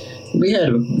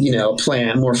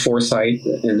plan, more foresight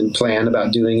and plan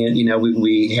about doing it.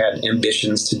 We had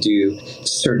ambitions to do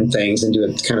certain things and do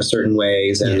it kind of certain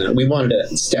ways. And we wanted to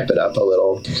step it up a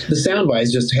little. The sound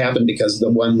wise just happened because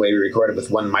the one way we recorded with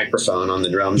one microphone on the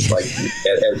drums, like,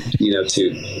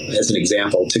 as an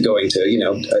example, to going to,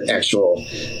 an actual,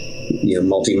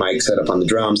 multi-mic setup on the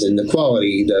drums, and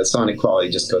the sonic quality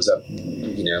just goes up,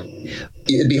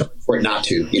 it'd be hard for it not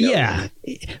to, Yeah.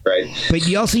 Right. But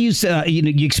you also used,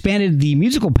 you expanded the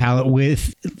musical palette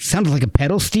with, sounded like a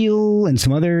pedal steel and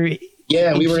some other.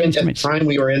 Yeah, we were at the time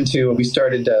we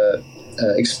started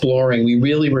exploring. We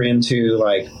really were into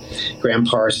like Graham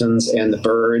Parsons and the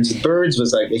Byrds. The Byrds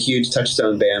was like a huge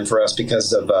touchstone band for us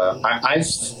because of,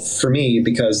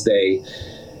 because they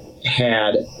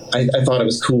had, I thought it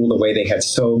was cool the way they had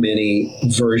so many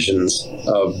versions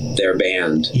of their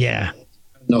band. Yeah. I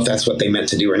don't know if that's what they meant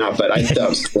to do or not, but I thought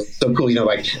it was so cool.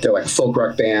 Like they're like a folk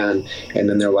rock band, and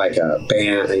then they're like a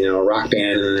band, a rock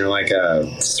band, and then they're like a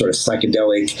sort of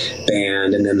psychedelic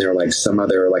band, and then they're like some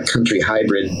other like country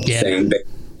hybrid thing.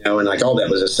 And like all that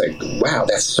was just like, wow,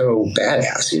 that's so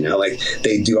badass. Like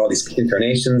they do all these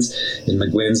incarnations, and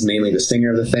McGuinn's mainly the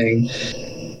singer of the thing.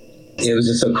 It was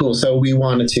just so cool. So we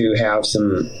wanted to have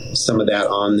some of that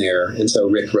on there. And so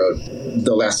Rick wrote,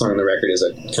 the last song on the record is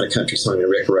a kind of country song that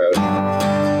Rick wrote.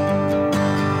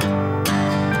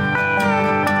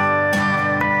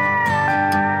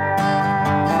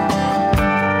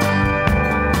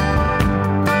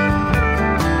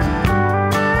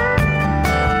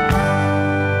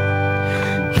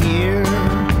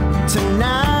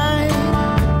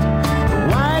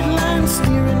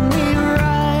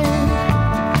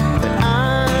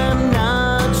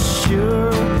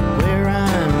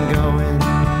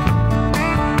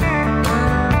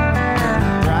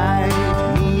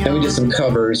 Some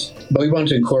covers, but we wanted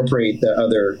to incorporate the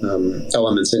other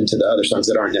elements into the other songs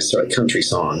that aren't necessarily country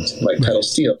songs, like Pedal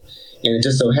Steel. And it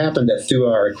just so happened that through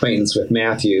our acquaintance with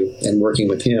Matthew and working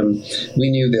with him, we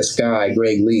knew this guy,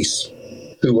 Greg Lease,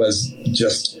 who was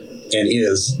just and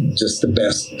is just the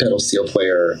best pedal steel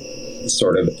player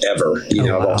sort of ever,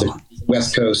 of all time.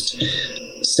 West Coast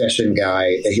session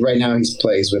guy. Right now he's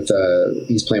playing with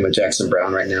Jackson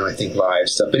Browne right now, I think, live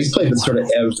stuff, but he's played with sort of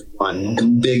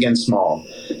everyone, big and small.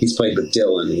 He's played with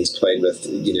Dylan, he's played with,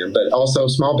 but also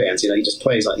small bands, he just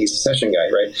plays on, he's a session guy,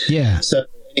 right? Yeah. So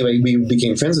anyway, we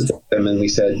became friends with him, and we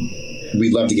said,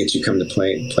 we'd love to get you come to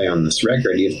play on this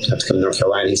record. You have to come to North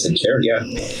Carolina. He said, sure, yeah,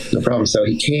 no problem. So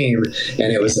he came,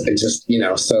 and it was just,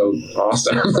 so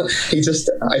awesome.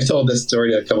 I've told this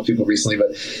story to a couple people recently,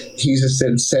 but he's just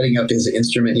setting up his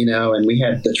instrument, and we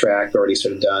had the track already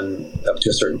sort of done up to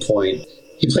a certain point.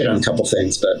 He played on a couple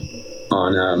things, but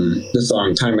on the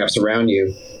song Time Wraps Around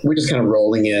You, we're just kind of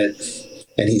rolling it,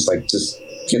 and he's like just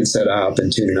getting set up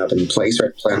and tuning up and playing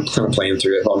through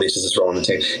it while Mitch is just rolling the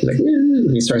tape. He's like,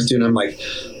 and he starts doing it. I'm like,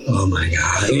 oh my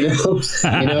God,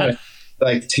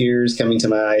 like tears coming to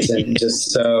my eyes, and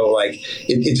just so like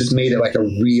it just made it like a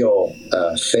real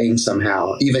thing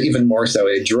somehow. Even more so,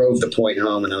 it drove the point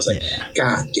home, and I was like,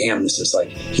 God damn, this is like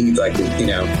he's like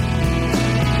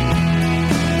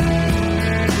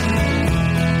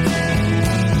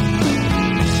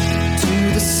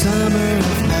To the summer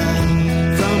of love,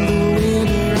 from the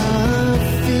winter of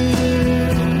fear,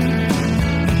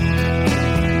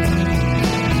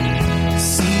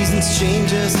 seasons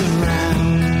change us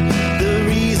around, the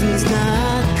reason's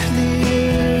not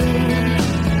clear,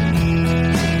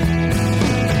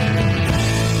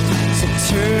 so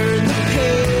turn the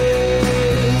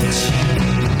page,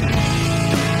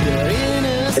 you're in a...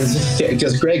 It's just,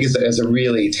 because Greg is a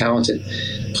really talented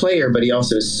player, but he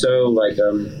also is so like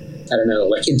I don't know,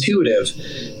 like intuitive,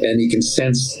 and he can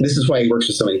sense. This is why he works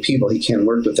with so many people. He can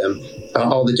work with them,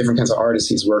 all the different kinds of artists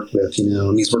he's worked with,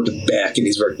 and he's worked with Beck, and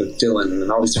he's worked with Dylan, and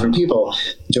all these different people,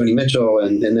 Joni Mitchell,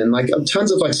 and then like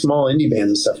tons of like small indie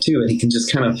bands and stuff too. And he can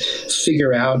just kind of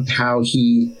figure out how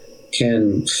he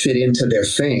can fit into their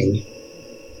thing,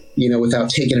 without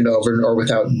taking it over or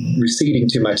without receding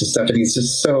too much and stuff. And he's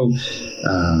just so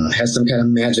has some kind of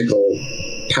magical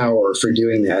power for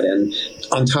doing that. And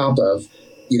on top of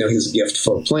his gift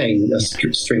for playing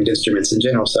stringed instruments in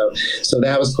general. So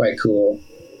that was quite cool.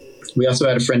 We also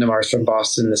had a friend of ours from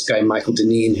Boston, this guy Michael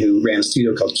Deneen, who ran a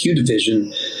studio called Q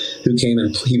Division, who came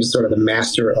and he was sort of the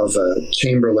master of a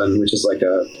Chamberlin, which is like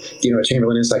a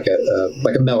Chamberlin is like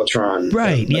a mellotron.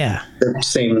 Right. Yeah. The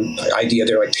same idea.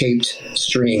 They're like taped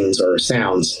strings or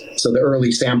sounds. So the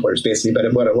early samplers, basically.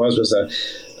 But what it was a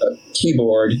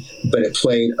keyboard, but it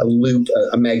played a loop,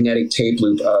 a magnetic tape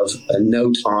loop of a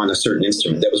note on a certain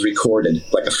instrument that was recorded,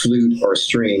 like a flute or a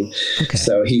string. Okay.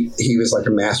 So he was like a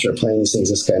master of playing these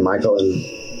things, this guy Michael, and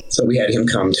so we had him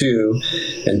come too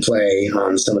and play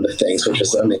on some of the things, which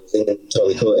was amazing and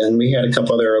totally cool. And we had a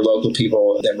couple other local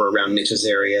people that were around Mitch's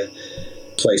area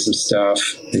play some stuff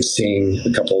and sing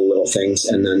a couple of little things.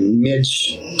 And then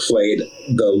Mitch played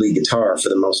the lead guitar for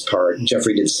the most part.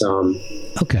 Jeffrey did some.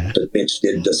 Okay. But Mitch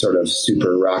did the sort of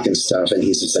super rockin' stuff, and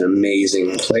he's just an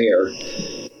amazing player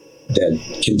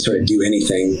that can sort of do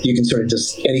anything. You can sort of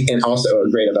and also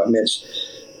great about Mitch,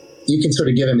 you can sort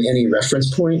of give him any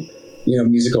reference point,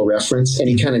 musical reference, and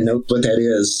he kind of knows what that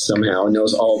is somehow, and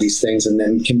knows all these things, and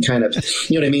then can kind of,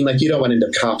 you know what I mean? Like, you don't want him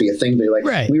to copy a thing, but like,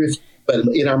 right. But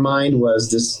in our mind was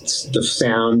the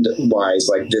sound wise,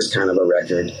 like this kind of a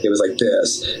record. It was like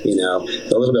this, a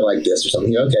little bit like this or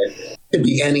something. Okay. Could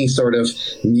be any sort of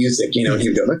music, and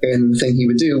he'd go, okay, and the thing he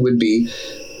would do would be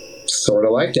sort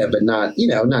of like that, but not,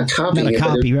 not copying not a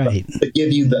copy, right. But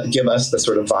give us the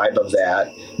sort of vibe of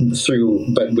that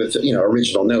but with,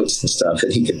 original notes and stuff.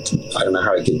 And he could, I don't know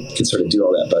how he could sort of do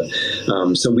all that,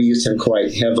 but so we used him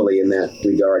quite heavily in that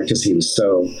regard because he was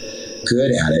so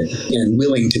good at it and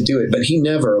willing to do it, but he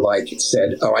never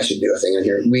said, "Oh, I should do a thing on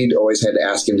here." We'd always had to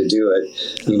ask him to do it.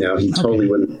 He totally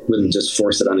wouldn't just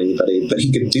force it on anybody. But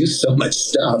he could do so much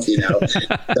stuff. It's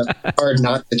hard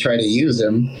not to try to use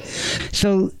him.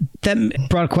 So that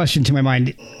brought a question to my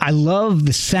mind. I love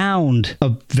the sound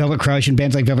of Velvet Crush and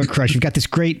bands like Velvet Crush. You've got this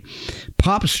great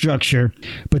pop structure,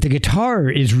 but the guitar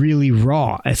is really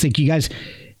raw. I think you guys.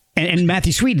 And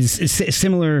Matthew Sweet is a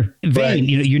similar vein.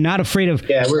 Right. You're not afraid of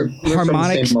we're harmonics. From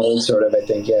the same mold, sort of. I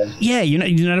think, yeah. Yeah,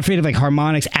 you're not afraid of like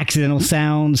harmonics, accidental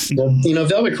sounds. Well,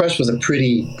 Velvet Crush was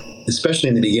especially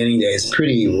in the beginning days,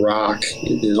 pretty rock,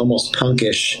 almost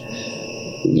punkish.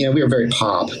 We were very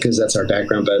pop because that's our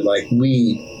background, but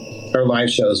our live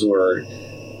shows were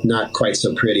not quite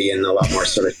so pretty and a lot more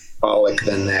sort of symbolic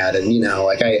than that. And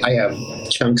I have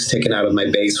chunks taken out of my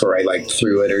bass where I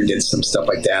threw it or did some stuff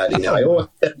like that.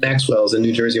 I at Maxwell's in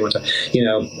New Jersey one time,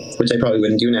 which I probably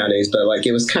wouldn't do nowadays, but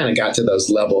it was kind of got to those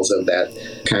levels of that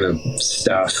kind of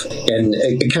stuff, and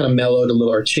it kind of mellowed a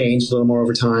little or changed a little more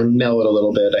over time, mellowed a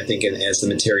little bit, I think, as the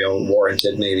material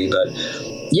warranted maybe. But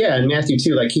yeah, and Matthew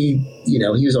too,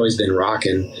 he's always been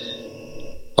rocking,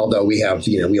 although we have,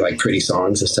 we like pretty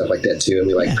songs and stuff like that too, and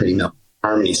we like pretty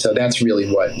harmony. So that's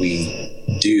really what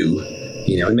we do,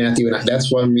 and Matthew and I,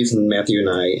 that's one reason Matthew and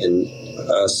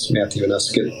us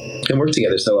can work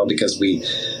together so well, because we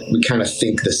kind of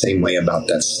think the same way about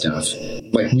that stuff.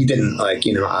 We didn't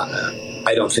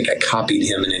I don't think I copied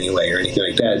him in any way or anything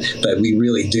like that, but we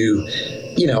really do,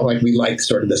 we like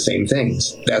sort of the same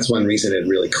things. That's one reason it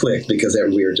really clicked, because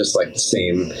we were just the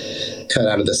same, cut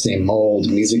out of the same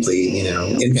mold musically,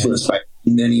 influenced by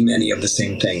many of the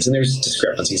same things. And there's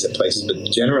discrepancies at places, but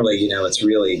generally, it's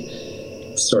really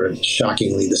sort of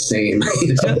shockingly the same.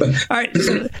 So, all right.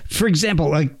 So, for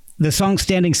example, the song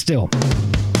Standing Still.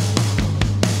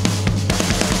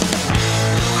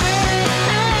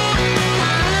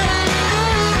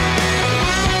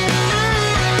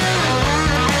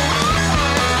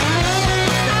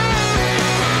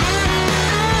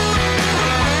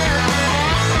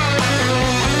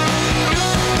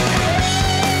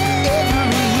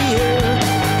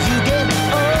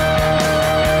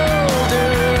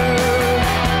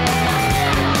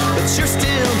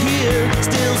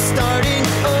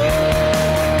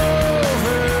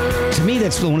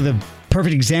 One of the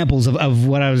perfect examples of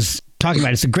what I was talking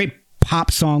about. It's a great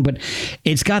pop song, but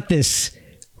it's got this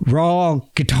raw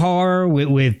guitar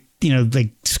with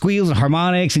squeals and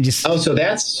harmonics and just. So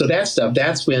that stuff.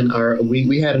 That's when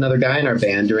we had another guy in our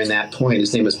band during that point.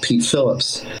 His name was Pete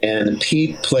Phillips, and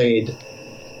Pete played.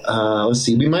 Let's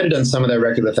see, we might have done some of that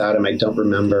record without him. I don't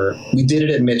remember. We did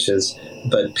it at Mitch's,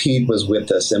 but Pete was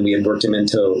with us, and we had worked him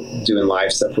into doing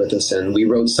live stuff with us, and we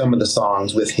wrote some of the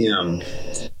songs with him.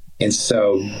 And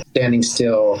so Standing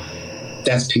Still,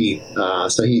 that's Pete.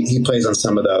 So he plays on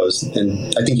some of those.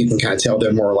 And I think you can kind of tell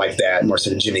they're more like that, more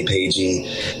sort of Jimmy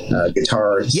Pagey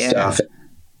guitar stuff.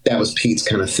 That was Pete's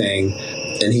kind of thing.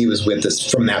 And he was with us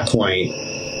from that point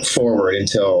forward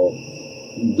until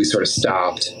we sort of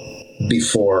stopped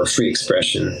before Free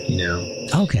Expression,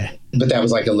 Okay. But that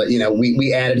was like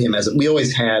we added him we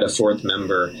always had a fourth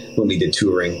member when we did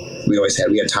touring. We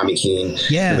had Tommy Keene.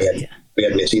 Yeah. We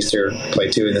had Mitch Easter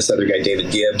play too, and this other guy,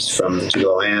 David Gibbs from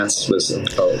Judo Ants, we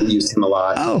used him a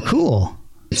lot. Oh, cool.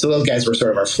 So those guys were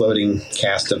sort of our floating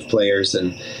cast of players,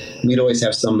 and we'd always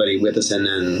have somebody with us. And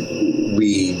then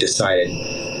we decided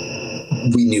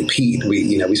we knew Pete.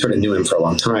 We sort of knew him for a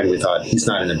long time. We thought he's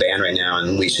not in a band right now,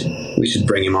 and we should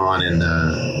bring him on and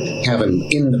have him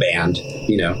in the band.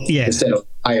 Instead of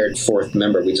hired fourth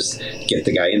member, we just get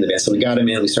the guy in the band. So we got him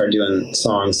in. We started doing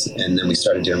songs, and then we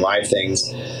started doing live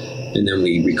things. And then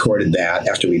we recorded that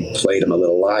after we played him a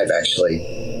little live, actually.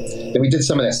 And we did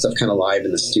some of that stuff kind of live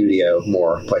in the studio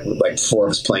more, like four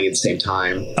of us playing at the same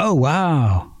time. Oh,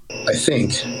 wow. I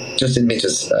think just in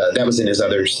Mitch's, that was in his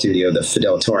other studio, the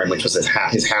Fidelatorium, which was his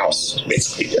house,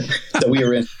 basically. So we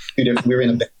were in a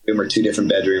bedroom or two different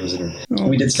bedrooms, and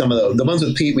we did some of the ones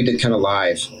with Pete. We did kind of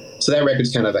live. So that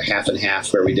record's kind of a half and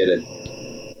half, where we did it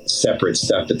separate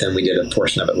stuff, but then we did a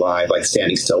portion of it live. Like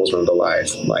Standing Still was one of the live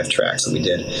tracks that we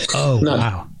did. Oh,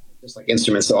 wow. Just like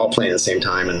instruments all playing at the same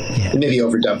time, and maybe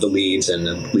overdub the leads and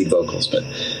the lead vocals. But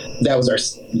that was our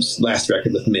last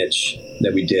record with Mitch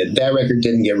that we did. That record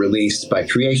didn't get released by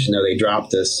Creation, though. They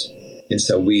dropped us, and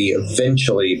so we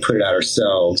eventually put it out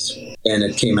ourselves, and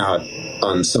it came out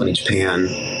on Sony Japan,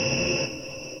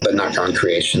 but not on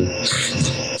Creation.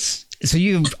 So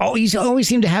you always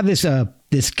seem to have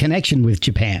this connection with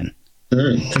Japan.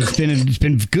 It's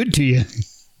been good to you.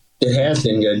 It has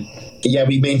been good. Yeah,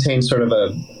 we maintained sort of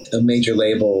a major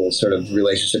label sort of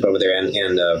relationship over there,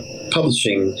 and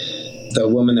publishing. The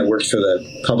woman that worked for the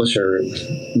publisher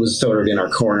was sort of in our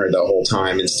corner the whole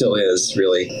time, and still is,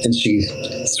 really. And she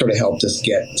sort of helped us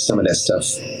get some of that stuff,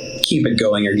 keep it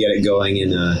going or get it going.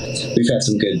 And we've had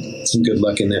some good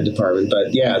luck in that department.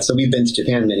 But yeah, so we've been to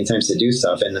Japan many times to do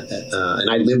stuff, and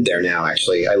I live there now.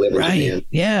 Actually, I live in Japan.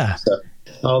 Yeah. So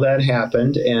all that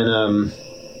happened, and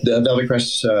the Velvet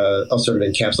Crest, sort of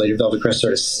encapsulated Velvet Crest,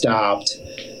 sort of stopped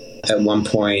at one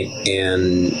point,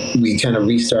 and we kind of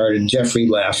restarted. Jeffrey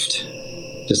left.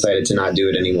 Decided to not do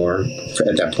it anymore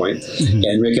at that point.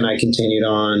 And Rick and I continued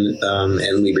on,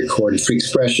 and we recorded Free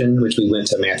Expression, which we went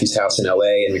to Matthew's house in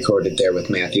LA and recorded there with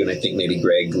Matthew, and I think maybe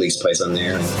Greg Lease plays on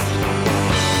there. Because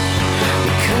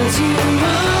you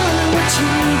are what you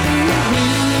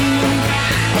believe,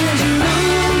 and you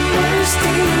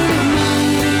understand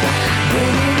me,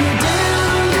 bringing you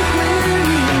down to where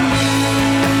you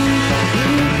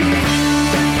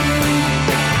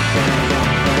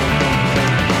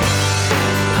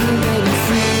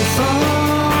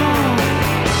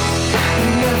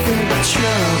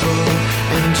trouble,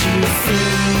 and you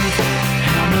think,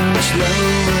 how much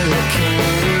lower can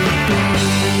it be?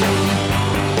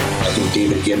 I think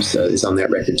David Gibbs is on that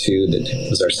record too. That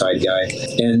was our side guy.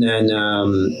 And then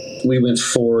we went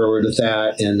forward with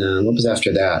that. And what was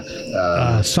after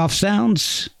that? Soft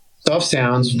Sounds? Soft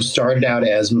Sounds started out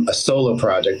as a solo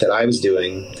project that I was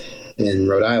doing in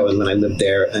Rhode Island when I lived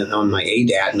there, and on my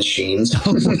ADAT machines.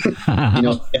 You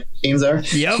know what machines are?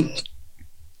 Yep.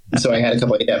 So I had a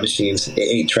couple of ADAT machines,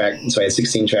 8-track. So I had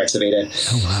 16 tracks of ADAT.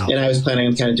 Oh, wow. And I was planning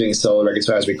on kind of doing a solo record,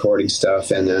 so I was recording stuff.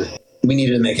 And we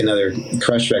needed to make another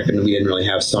Crush record, and we didn't really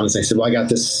have songs. And I said, well, I got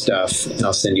this stuff, and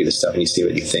I'll send you the stuff, and you see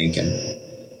what you think.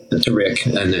 And to Rick,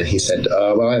 and he said,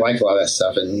 well, I like a lot of that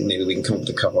stuff, and maybe we can come up with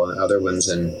a couple of other ones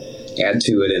and add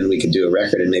to it, and we could do a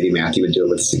record, and maybe Matthew would do it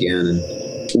with us again, and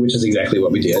which is exactly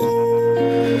what we did.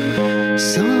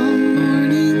 Some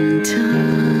morning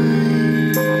time.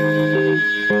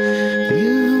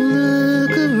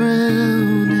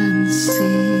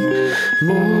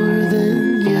 More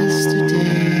than yesterday.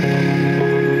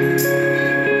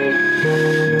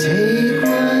 Take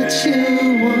what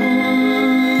you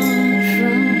want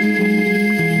from me.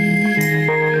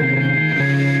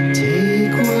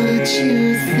 Take what you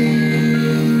think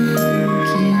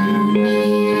you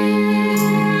need.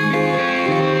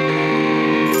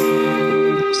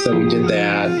 So we did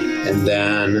that, and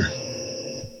then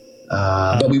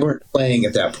but we weren't playing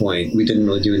at that point. We didn't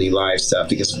really do any live stuff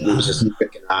because it was just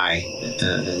Rick and I,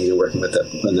 working with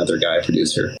another guy,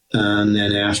 producer. And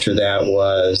then after that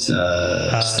was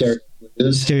Stereo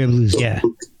Blues. Stereo Blues, yeah.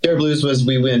 Stereo Blues was,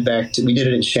 we went back to, we did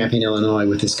it in Champaign, Illinois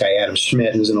with this guy, Adam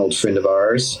Schmidt, who's an old friend of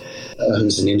ours,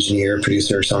 who's an engineer,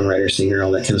 producer, songwriter, singer,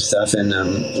 all that kind of stuff. And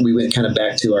we went kind of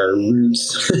back to our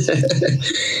roots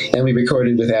and we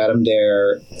recorded with Adam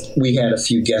there. We had a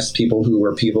few guest people who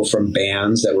were people from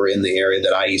bands that were in the area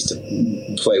that I used to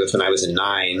play with when I was in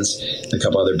Nines, a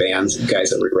couple other bands, guys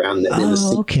that were around in the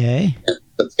scene. Okay.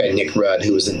 This guy, Nick Rudd,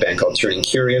 who was in a band called Turning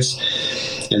Curious,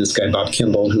 and this guy, Bob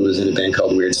Kimball, who was in a band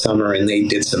called Weird Summer, and they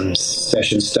did some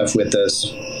session stuff with us.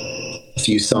 a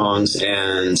few songs,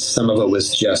 and some of it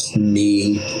was just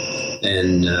me.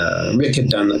 And Rick had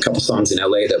done a couple songs in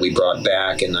LA that we brought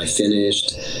back, and I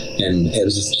finished. And it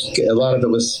was just, a lot of it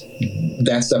was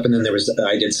that stuff. And then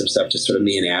I did some stuff, just sort of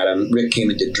me and Adam. Rick came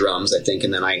and did drums, I think,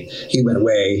 and then he went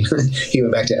away. He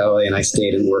went back to LA, and I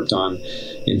stayed and worked on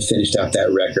and finished out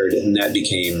that record, and that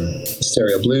became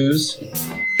Stereo Blues.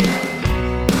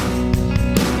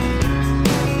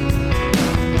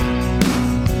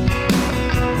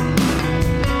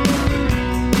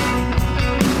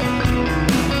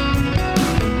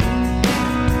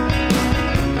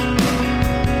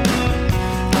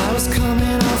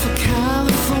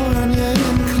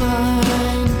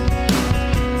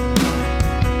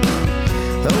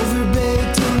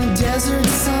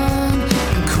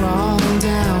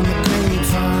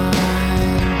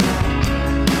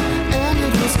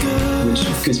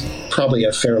 Probably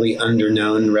a fairly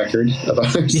underknown record of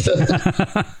ours,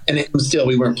 and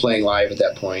we weren't playing live at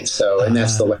that point. So, and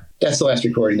that's the last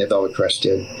recording that Velvet Crush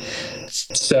did.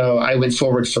 So I went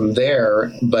forward from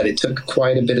there, but it took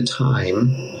quite a bit of time.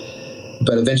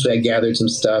 But eventually, I gathered some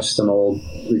stuff, some old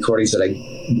recordings that I,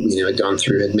 had gone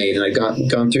through, had made, and I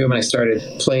gone through them, and I started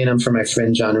playing them for my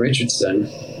friend John Richardson,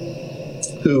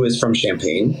 who is from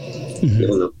Champaign,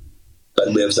 Illinois, but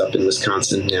lives up in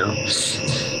Wisconsin now.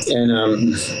 And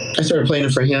I started playing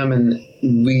it for him, and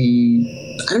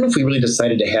I don't know if we really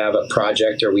decided to have a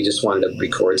project or we just wanted to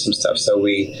record some stuff. So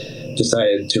we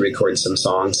decided to record some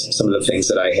songs, some of the things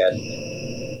that I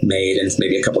had made, and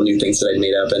maybe a couple new things that I'd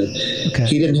made up. And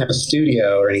He didn't have a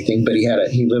studio or anything, but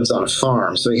he lives on a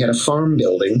farm. So he had a farm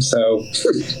building. So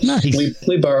nice.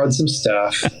 we borrowed some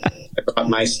stuff. I brought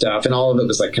my stuff, and all of it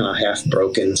was like kind of half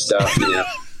broken stuff,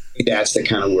 That's the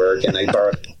kind of work. And I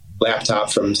borrowed laptop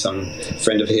from some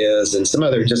friend of his and some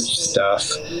other just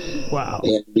stuff. Wow.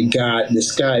 And we got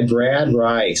this guy, Brad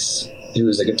Rice, who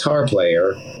is a guitar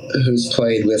player who's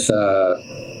played with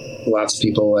lots of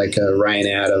people like Ryan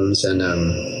Adams and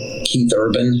Keith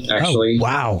Urban, actually. Oh,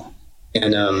 wow.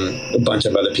 And a bunch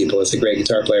of other people. It's a great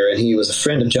guitar player. And he was a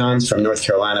friend of John's from North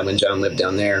Carolina when John lived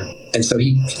down there. And so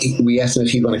we asked him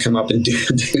if he'd want to come up and do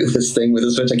this thing with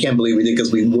us, which I can't believe we did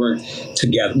because we weren't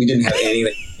together. We didn't have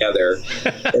anything together.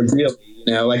 It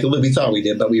really, we thought we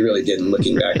did, but we really didn't,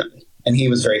 looking back on it. And he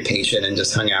was very patient and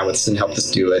just hung out with us and helped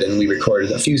us do it. And we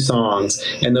recorded a few songs,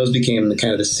 and those became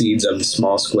the seeds of the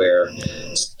Small Square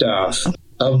stuff.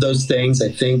 Of those things, I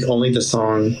think only the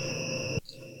song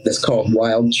that's called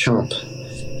Wild Chump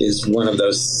is one of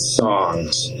those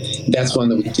songs. That's one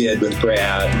that we did with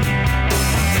Brad.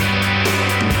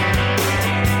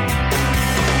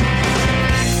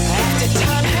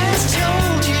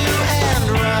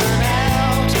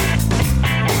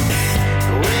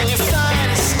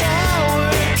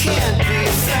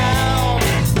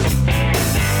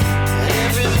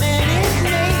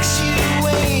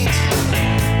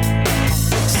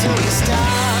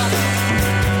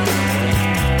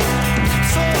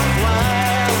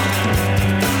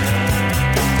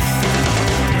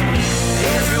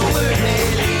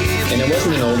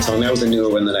 Song. That was a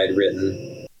newer one that I'd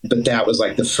written, but that was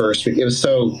like the first. It was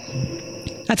so.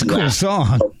 That's a cool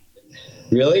song.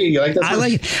 Really, you like that song? I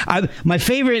like it. My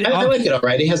favorite. I like it. All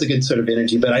right, it has a good sort of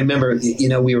energy. But I remember,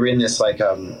 we were in this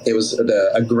it was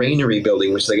a granary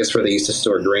building, which is, I guess, where they used to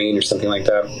store grain or something like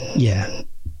that. Yeah.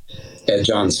 At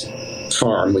John's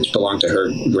farm, which belonged to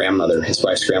her grandmother, his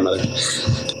wife's grandmother,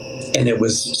 and it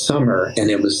was summer,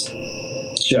 and it was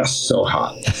just so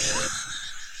hot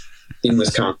in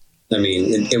Wisconsin. I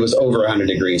mean, it was over 100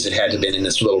 degrees. It had to have been in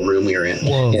this little room we were in.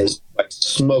 Whoa. It was like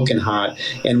smoking hot.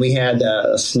 And we had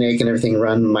a snake and everything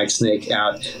run Mike Snake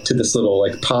out to this little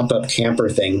pop-up camper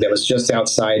thing that was just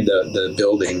outside the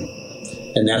building.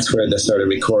 And that's where the sort of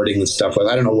recording and stuff was.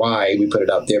 I don't know why we put it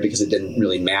out there because it didn't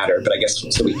really matter. But I guess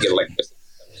so we could get electricity.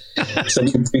 So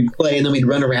we'd play, and then we'd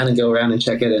run around and go around and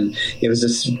check it. And it was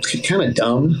just kind of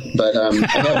dumb. But it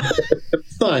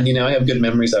was fun. I have good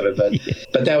memories of it.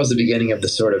 But that was the beginning of the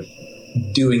sort of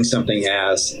doing something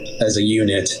as a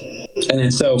unit. And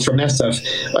then so from that stuff,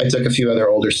 I took a few other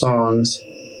older songs.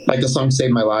 Like the song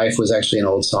Save My Life was actually an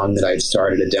old song that I'd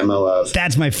started a demo of.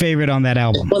 That's my favorite on that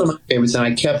album. It's one of my favorites, and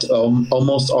I kept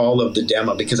almost all of the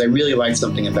demo because I really liked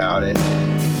something about it.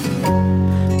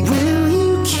 Will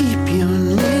you keep your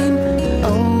name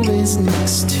always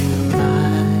next to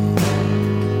mine?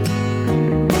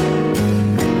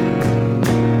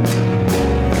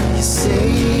 You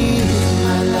saved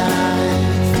my life.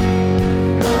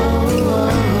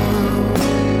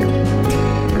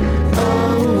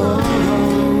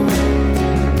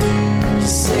 You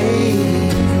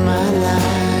saved my life.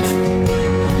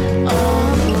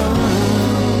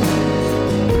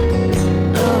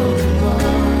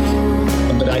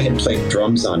 play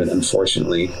drums on it,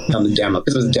 unfortunately, on the demo,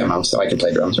 because it was a demo, so I could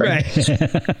play drums, right?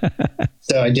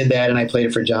 So I did that, and I played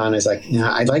it for John. I was like,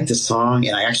 yeah, I like this song,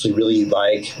 and I actually really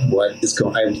like what is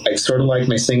going. I sort of like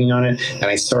my singing on it, and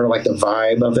I sort of like the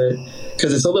vibe of it,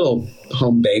 because it's a little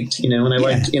home baked, and I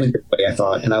liked in a good way, I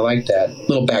thought, and I liked that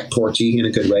little back porchy in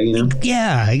a good way,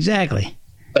 Yeah, exactly.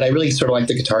 But I really sort of like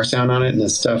the guitar sound on it and the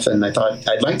stuff, and I thought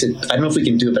I'd like to. I don't know if we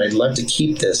can do it, but I'd love to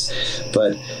keep this.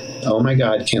 But oh my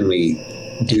God, can we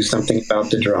do something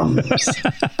about the drums?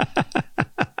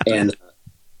 And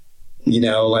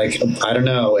I don't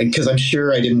know, because I'm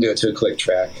sure I didn't do it to a click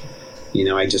track.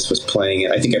 I just was playing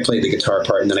it. I think I played the guitar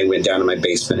part, and then I went down to my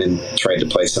basement and tried to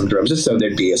play some drums, just so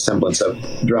there'd be a semblance of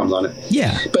drums on it.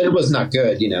 Yeah. But it was not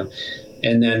good,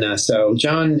 And then, so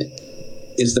John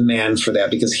is the man for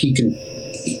that, because he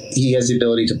has the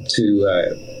ability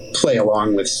to play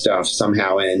along with stuff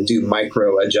somehow and do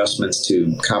micro adjustments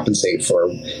to compensate for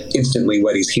instantly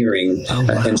what he's hearing. Oh,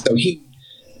 wow. And so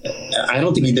I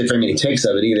don't think he did very many takes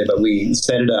of it either, but we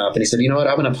set it up, and he said, you know what,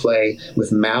 I'm going to play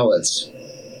with mallets.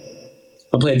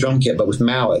 I'll play a drum kit, but with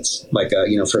mallets, like,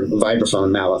 for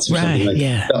vibraphone mallets or something, like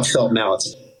felt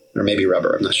mallets, or maybe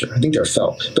rubber, I'm not sure. I think they're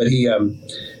felt. But he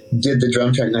did the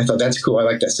drum track, and I thought, that's cool. I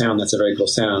like that sound. That's a very cool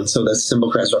sound. So the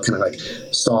cymbal cracks are kind of like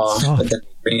soft, but then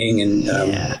they ring, and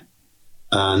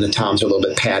the toms are a little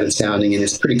bit padded sounding, and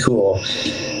it's pretty cool.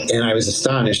 And I was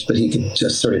astonished, but he could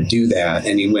just sort of do that,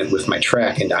 and he went with my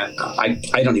track, and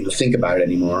I don't even think about it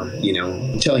anymore.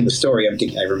 Telling the story, I'm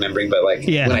remembering, but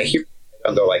when I hear it,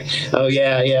 I'll go like, oh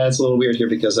yeah, it's a little weird here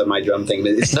because of my drum thing,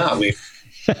 but it's not weird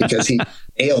because he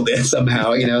nailed it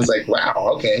somehow. It's like,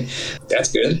 wow, okay,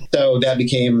 that's good. So that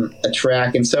became a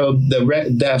track, and so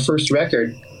that first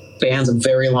record spans a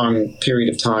very long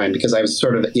period of time, because I was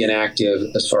sort of inactive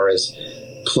as far as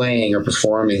playing or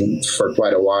performing for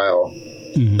quite a while.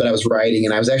 Mm-hmm. But I was writing,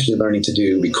 and I was actually learning to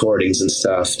do recordings and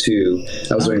stuff too.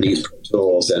 I was learning to use Pro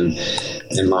Tools and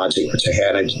Logic, which I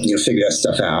had. I figured that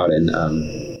stuff out, and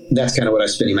that's kind of what I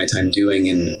was spending my time doing.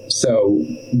 And so,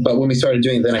 but when we started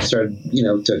doing it, then I started,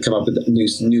 to come up with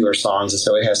newer songs, and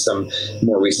so it has some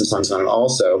more recent songs on it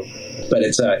also. But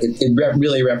it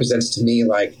really represents to me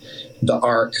like the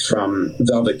arc from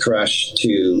Velvet Crush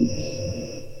to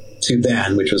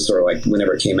then, which was sort of like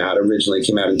whenever it came out. Originally, it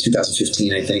came out in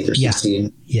 2015, I think, or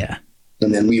 16. Yeah.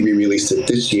 And then we re-released it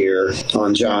this year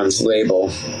on John's label,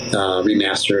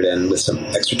 remastered and with some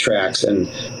extra tracks, and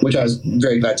which I was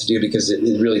very glad to do, because it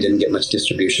really didn't get much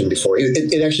distribution before.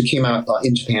 It actually came out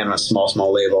in Japan on a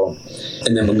small label,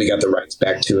 and then when we got the rights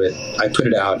back to it, I put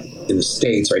it out in the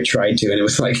States, or I tried to, and it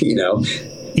was like, you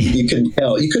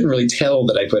couldn't really tell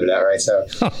that I put it out, right? So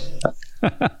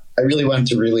I really wanted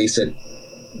to release it.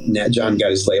 John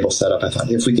got his label set up. I thought,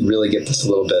 if we could really get this a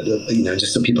little bit,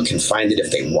 just so people can find it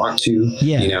if they want to,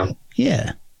 Yeah.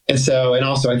 And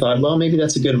also I thought, well, maybe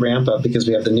that's a good ramp up, because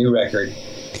we have the new record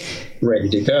ready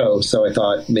to go. So I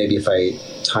thought maybe if I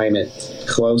time it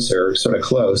closer, sort of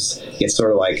close, it's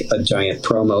sort of like a giant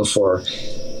promo for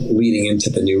leading into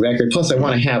the new record. Plus I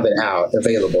want to have it out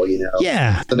available,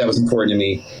 Yeah. So that was important to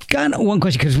me. Got one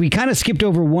question, because we kind of skipped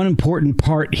over one important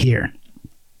part here.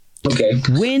 Okay.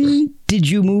 When did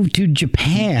you move to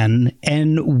Japan,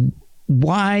 and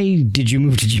why did you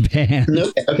move to Japan?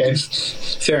 Okay.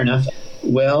 Fair enough.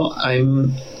 Well,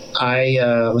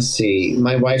 let's see.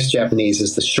 My wife's Japanese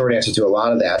is the short answer to a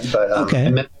lot of that. But I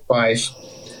met my wife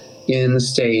in the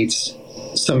States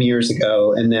some years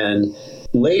ago, and then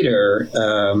later,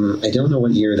 I don't know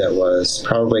what year that was,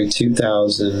 probably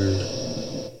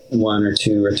 2001 or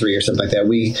 2 or 3 or something like that.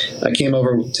 I came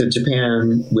over to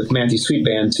Japan with Matthew Sweet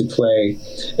Band to play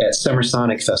at Summer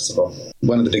Sonic Festival,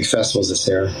 one of the big festivals this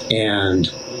year.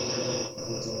 And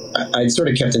I sort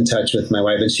of kept in touch with my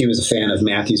wife, and she was a fan of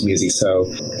Matthew's music, so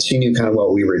she knew kind of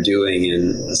what we were doing.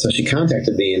 And so she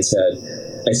contacted me and said,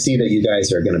 I see that you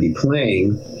guys are going to be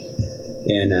playing.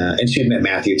 And she had met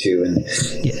Matthew too. And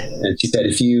she said,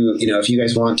 if you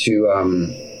guys want to,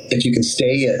 if you can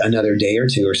stay another day or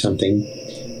two or something,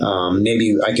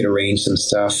 maybe I could arrange some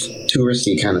stuff,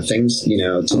 touristy kind of things,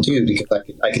 to do, because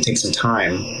I could take some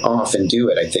time off and do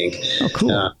it, I think. Oh,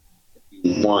 cool.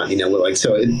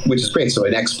 Which is great. So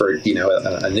an expert,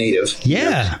 a native.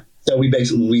 Yeah. So we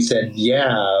said,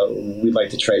 we'd like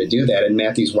to try to do that. And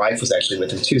Matthew's wife was actually with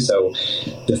him too. So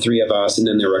the three of us, and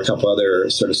then there were a couple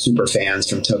other sort of super fans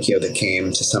from Tokyo that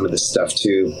came to some of this stuff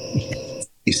too.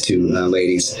 These two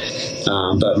ladies.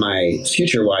 But my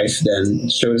future wife then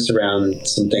showed us around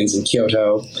some things in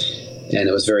Kyoto, and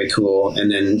it was very cool.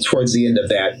 And then towards the end of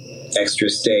that extra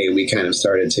stay, we kind of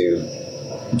started to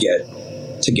get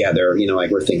together,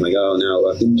 we're thinking like, oh no,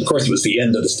 of course it was the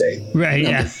end of the stay. Right,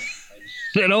 yeah.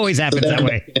 It always happens that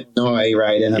way. Illinois,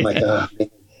 right? And I'm like, oh, man.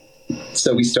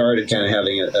 So we started kind of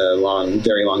having a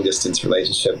very long distance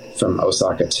relationship from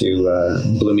Osaka to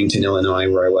Bloomington,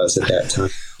 Illinois, where I was at that time.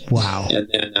 Wow. And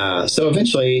then, so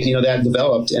eventually, that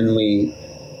developed, and we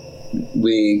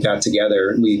got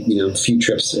together. We, a few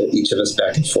trips, each of us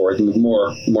back and forth.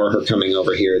 More her coming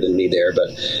over here than me there,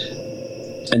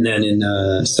 and then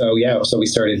so we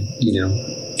started,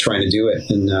 trying to do it,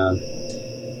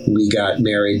 and we got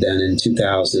married then in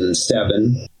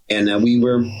 2007, and we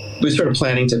were sort of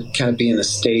planning to kind of be in the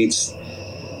States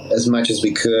as much as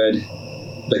we could,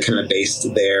 but kind of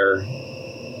based there.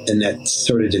 And that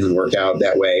sort of didn't work out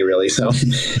that way, really. So,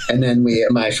 and then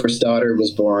my first daughter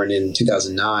was born in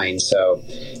 2009. So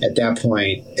at that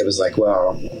point, it was like,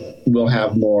 well, we'll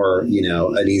have more,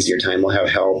 an easier time. We'll have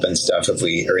help and stuff if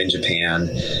we are in Japan.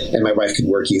 And my wife could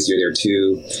work easier there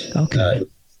too. Okay.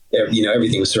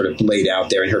 Everything was sort of laid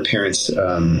out there, and her parents,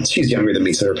 she's younger than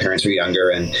me, so her parents were younger,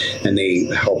 and they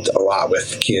helped a lot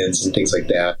with kids and things like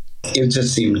that. It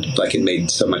just seemed like it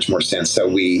made so much more sense. So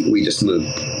we just moved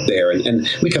there, and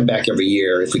we come back every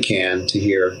year if we can to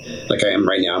here, like I am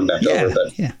right now. I'm back over,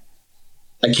 but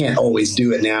I can't always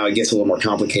do it now. It gets a little more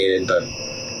complicated,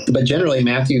 but generally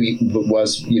Matthew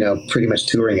was, pretty much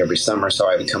touring every summer. So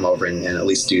I would come over and at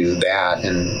least do that.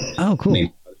 And oh, cool.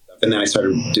 And then I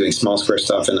started doing small square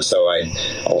stuff. And so I'd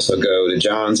also go to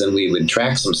John's, and we would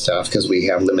track some stuff because we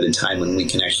have limited time when we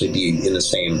can actually be in the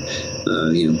same,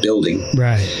 building.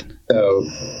 Right.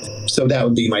 So that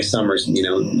would be my summers.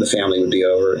 The family would be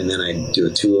over, and then I'd do a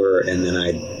tour, and then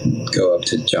I'd go up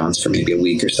to John's for maybe a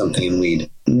week or something, and we'd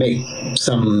make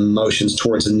some motions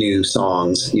towards the new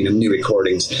songs, new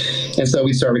recordings. And so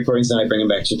we'd start recordings, and I'd bring them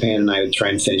back to Japan, and I would try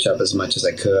and finish up as much as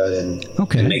I could,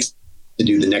 and make to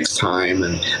do the next time.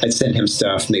 And I'd send him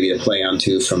stuff maybe to play on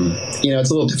too from, it's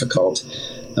a little difficult.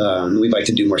 We'd like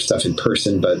to do more stuff in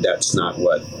person, but that's not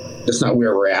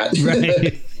where we're at.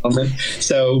 Right.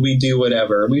 So we do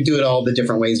whatever. We do it all the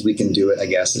different ways we can do it, I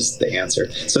guess, is the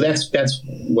answer. So that's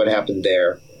what happened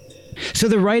there. So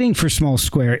the writing for Small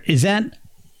Square, is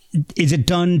it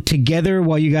done together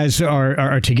while you guys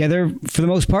are together for the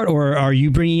most part, or are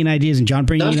you bringing in ideas and John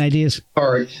bringing in ideas?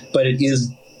 Part, but it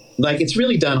is like it's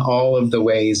really done all of the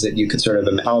ways that you could sort of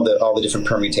all the different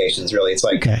permutations. Really, it's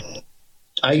like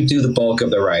I do the bulk of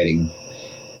the writing,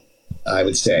 I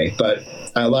would say, but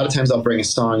a lot of times I'll bring a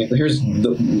song. I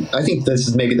think this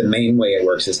is maybe the main way it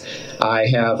works is I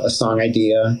have a song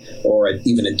idea or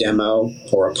even a demo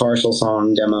or a partial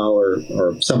song demo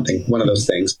or something, one of those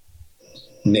things.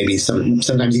 Maybe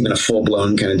sometimes even a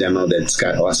full-blown kind of demo that's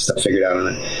got lots of stuff figured out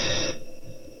on it.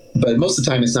 But most of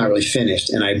the time it's not really finished,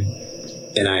 and I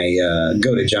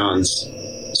go to John's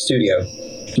studio,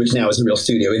 which now is a real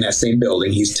studio in that same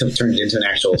building. He's turned it into an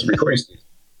actual recording studio.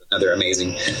 Another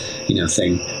amazing,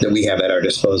 thing that we have at our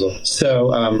disposal.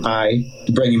 So I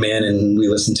bring him in, and we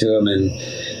listen to him, and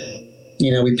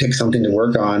we pick something to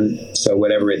work on. So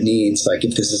whatever it needs, like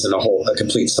if this isn't a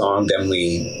complete song, then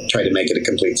we try to make it a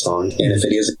complete song. And if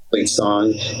it is a complete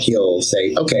song, he'll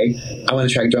say, "Okay, I want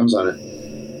to track drums on it."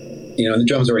 And the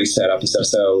drums are already set up and stuff.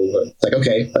 So it's like,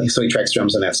 okay, so he tracks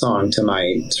drums on that song to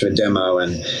my sort of demo,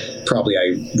 and probably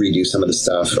I redo some of the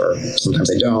stuff, or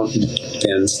sometimes I don't.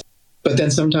 But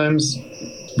then sometimes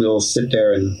we'll sit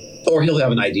there or he'll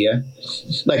have an idea.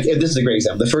 Like, this is a great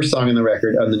example. The first song on the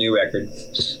new record,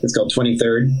 it's called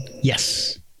 23rd.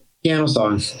 Yes. Piano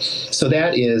song. So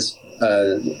that is,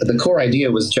 the core idea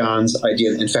was John's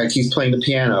idea. In fact, he's playing the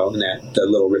piano, and the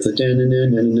little riff,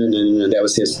 that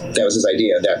was his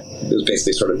idea. That was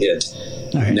basically sort of it.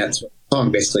 Right. And that's what the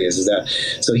song basically is that.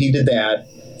 So he did that,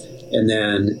 and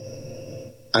then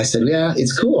I said, "Yeah,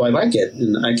 it's cool. I like it,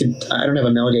 and I don't have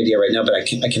a melody idea right now, but I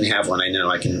can have one. I know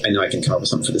I can come up with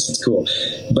something for this. It's cool,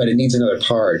 but it needs another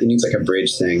part. It needs like a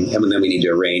bridge thing, and then we need to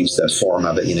arrange the form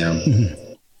of it, Mm-hmm.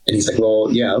 And he's like, "Well,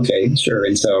 yeah, okay, sure."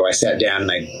 And so I sat down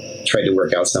and I tried to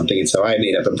work out something, and so I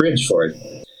made up a bridge for it.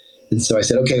 And so I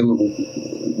said, "Okay,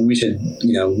 we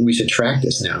should track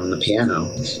this now on the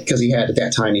piano," because at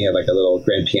that time he had like a little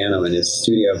grand piano in his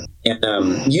studio.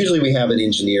 And usually we have an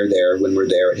engineer there when we're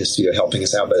there at his studio helping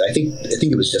us out. But I think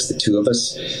it was just the two of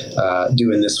us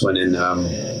doing this one. And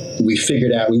we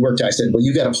worked out. I said, "Well,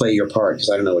 you got to play your part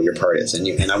because I don't know what your part is.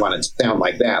 And I want it to sound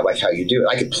like that, like how you do it.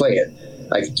 I could play it.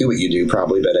 I could do what you do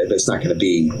probably, but it's not going to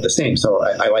be the same. So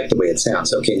I like the way it sounds.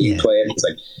 So can you play it?" He's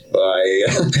like,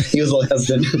 "Well, he was a little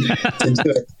hesitant to do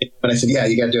it." And I said, "Yeah,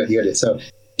 you got to do it. You got to do it." So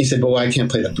he said, "Well, I can't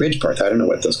play the bridge part. I don't know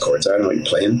what those chords are. I don't know what you're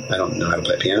playing. I don't know how to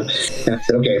play piano." And I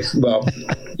said, "Okay, well,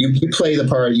 you play the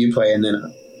part you play, and then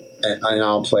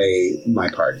I'll play my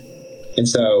part." And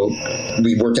so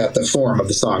we worked out the form of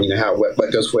the song, how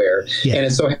what goes where. Yeah. And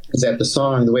it so happens that the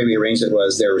song, the way we arranged it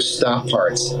was there were stop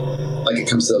parts, like it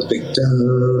comes to those big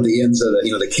the ends of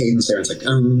the cadence there. It's like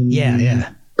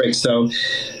yeah. break. So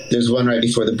there's one right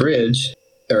before the bridge,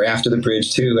 or after the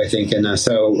bridge too, I think. And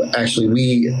so actually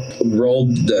we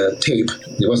rolled the tape.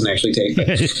 It wasn't actually tape,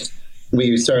 but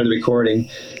we started the recording.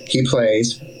 He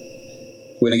plays.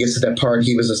 When it gets to that part,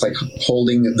 he was just like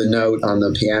holding the note on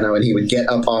the piano, and he would get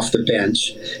up off the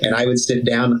bench, and I would sit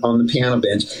down on the piano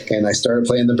bench, and I started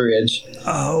playing the bridge.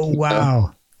 Oh,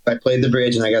 wow. I played the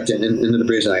bridge, and I got into the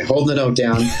bridge, and I hold the note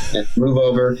down and move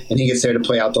over, and he gets there to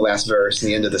play out the last verse and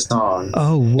the end of the song.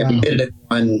 Oh, wow. And we did it in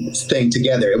one thing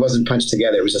together. It wasn't punched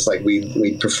together. It was just like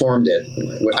we performed it.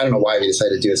 I don't know why we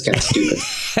decided to do it. It's kind of stupid.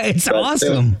 It's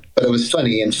awesome. But it was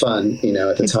funny and fun,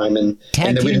 at the time. And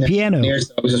then we didn't have piano. engineers,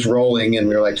 so it was just rolling, and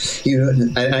we were like,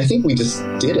 and I think we just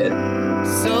did it.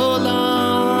 So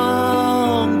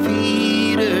long,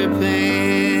 Peter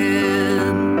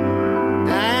Pan.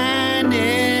 I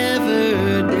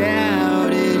never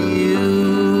doubted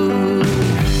you.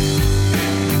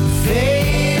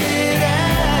 Faded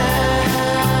out,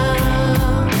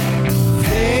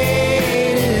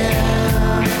 faded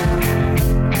out.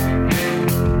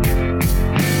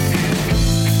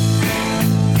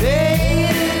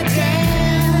 Faded down.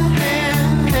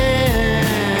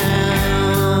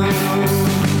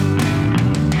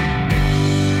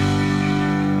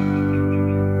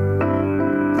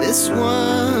 This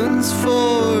one's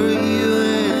for you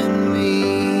and me.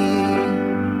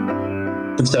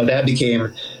 And so that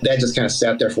just kind of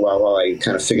sat there for a while I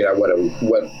kind of figured out what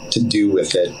to do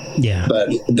with it. Yeah. But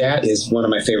that is one of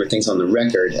my favorite things on the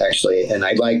record, actually. And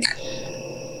I don't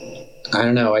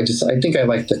know, I think I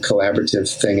like the collaborative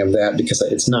thing of that, because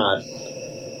it's not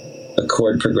a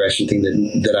chord progression thing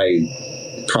that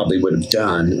I probably would have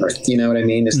done, or you know what I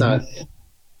mean? It's not,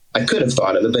 I could have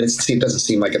thought of it, but it doesn't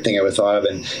seem like a thing I would have thought of,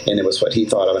 and it was what he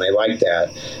thought of, and I liked that.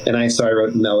 And I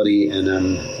wrote melody,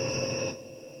 and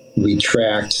we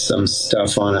tracked some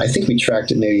stuff on it. I think we tracked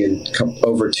it maybe in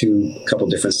over a couple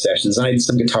different sessions. And I did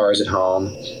some guitars at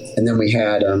home, and then we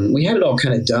had it all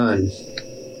kind of done.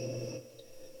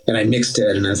 And I mixed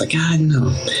it, and I was like, I don't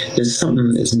know. There's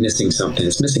something that's missing something.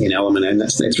 It's missing an element, and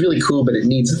it's really cool, but it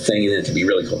needs a thing in it to be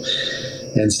really cool.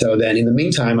 And so then in the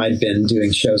meantime, I'd been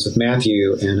doing shows with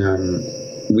Matthew, and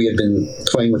we had been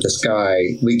playing with this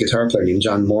guy, lead guitar player named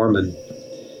John Mormon,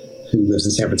 who lives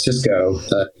in San Francisco.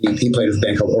 He played with a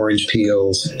band called Orange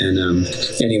Peels. And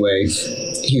anyway,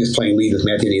 he was playing lead with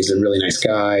Matthew, and he's a really nice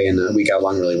guy, and we got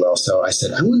along really well. So I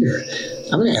said, I'm going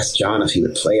to ask John if he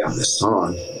would play on this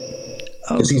song.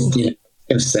 Because he's,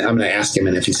 I'm going to ask him,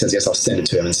 and if he says yes, I'll send it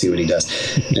to him and see what he does.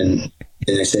 And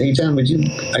I said, hey, John, I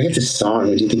get this song.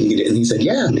 Would you think you could do it? And he said,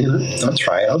 yeah, man, I'll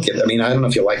try it. I'll give it. I mean, I don't know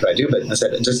if you'll like what I do, but I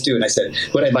said, just do it. And I said,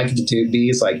 what I'd like it to be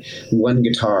is like one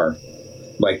guitar.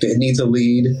 Like it needs a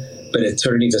lead, but it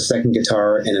sort of needs a second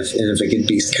guitar. And if it could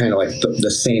be kind of like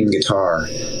the same guitar,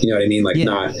 you know what I mean? Like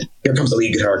not, here comes the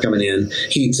lead guitar coming in,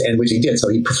 which he did. So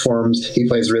he performs, he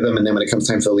plays rhythm, and then when it comes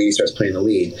time for the lead, he starts playing the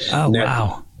lead. Oh,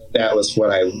 wow. That was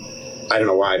what I don't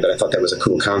know why, but I thought that was a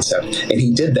cool concept. And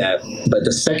he did that. But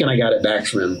the second I got it back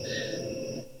from him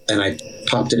and I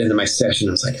popped it into my session,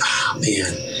 I was like, oh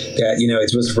man, that,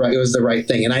 it was right. It was the right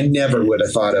thing. And I never would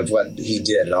have thought of what he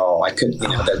did at all. I could,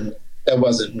 that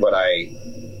wasn't what I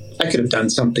could have done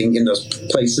something in those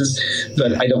places,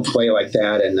 but I don't play like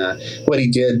that. And what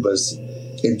he did was,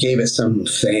 it gave it some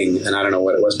thing, and I don't know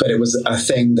what it was, but it was a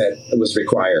thing that was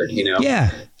required,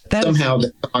 Yeah. Somehow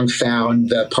the song found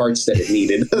the parts that it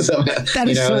needed. That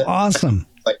is so awesome.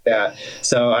 Like that.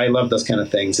 So I love those kind of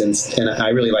things. And I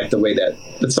really like the way that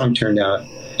the song turned out.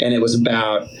 And it was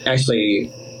about,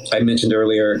 actually, I mentioned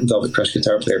earlier, Velvet Crush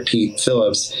guitar player Pete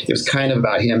Phillips. It was kind of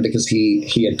about him because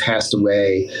he had passed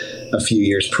away a few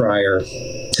years prior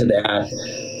to that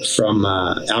from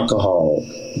alcohol,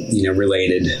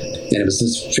 related. And it was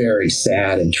just very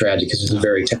sad and tragic because he was a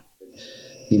very talented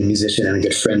musician and a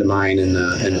good friend of mine in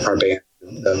our band,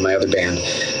 my other band.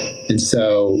 And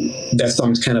so that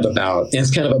song's kind of about, and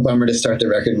it's kind of a bummer to start the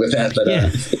record with that, but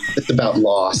it's about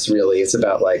loss, really. It's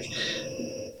about like,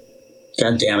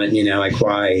 God damn it, like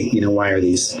why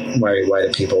do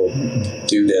people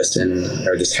do this,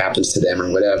 or this happens to them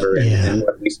or whatever, and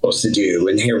what are we supposed to do?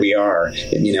 And here we are.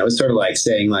 And, it's sort of like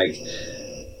saying like,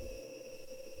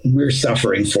 we're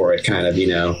suffering for it, kind of,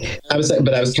 I was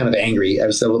kind of angry. I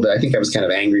think I was kind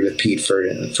of angry with Pete for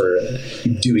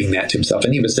doing that to himself.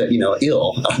 And he was,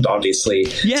 ill, obviously.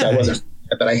 Yeah. So I wasn't,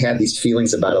 but I had these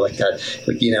feelings about it like that,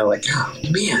 like, oh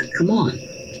man, come on.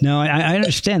 No, I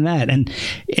understand that,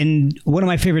 and one of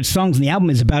my favorite songs on the album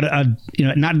is about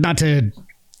not to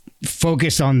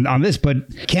focus on this, but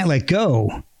 "Can't Let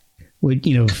Go," with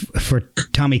for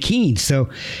Tommy Keene. So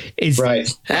it's right.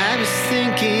 I was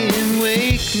thinking,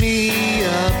 wake me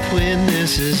up when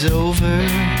this is over.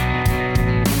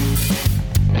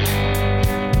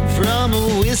 From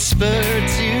a whisper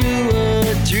to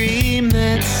a dream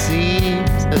that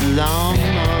seems a long,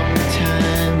 long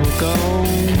time ago.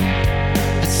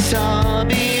 I saw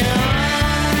beyond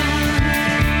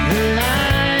the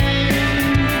line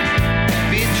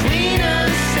between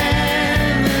us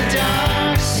and the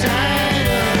dark side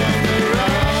of the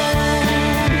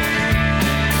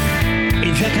road.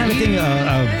 Is that kind of thing a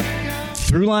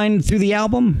through line through the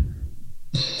album?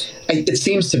 It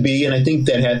seems to be, and I think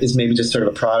that is maybe just sort of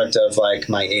a product of like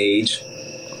my age,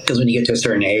 because when you get to a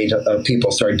certain age,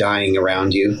 people start dying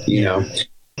around you, you know.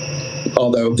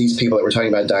 Although these people that we're talking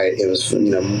about died, it was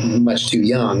much too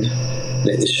young.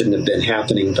 It shouldn't have been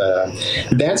happening, but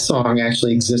that song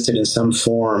actually existed in some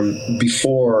form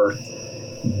before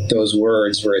those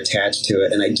words were attached to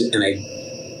it, and I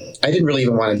didn't really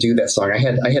even want to do that song. I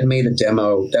had made a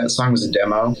demo. That song was a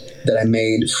demo that I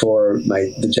made for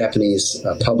the Japanese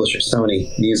publisher,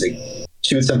 Sony Music.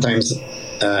 She would sometimes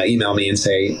email me and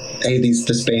say, "Hey,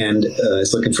 this band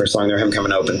is looking for a song. They're having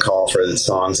an open call for the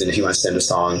songs, and if you want to send a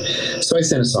song." So I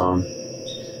sent a song,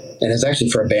 and it's actually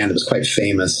for a band that was quite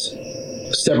famous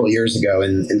several years ago,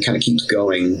 and kind of keeps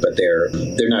going. But they're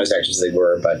not as active as they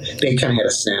were, but they kind of had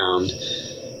a sound.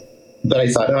 But I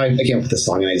thought, I came up with this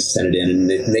song, and I just sent it in, and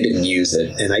they didn't use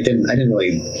it, and I didn't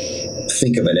really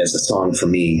think of it as a song for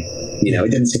me. It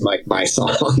didn't seem like my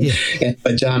song. Yeah.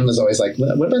 But John was always like,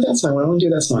 "What about that song? Why don't we do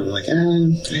that song?" I'm like,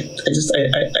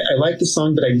 I like the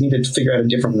song, but I needed to figure out a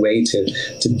different way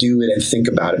to do it and think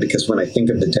about it, because when I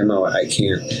think of the demo, I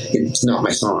can't. It's not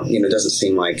my song. It doesn't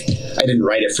seem like I didn't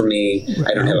write it for me.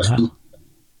 I don't have a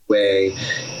way,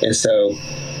 and so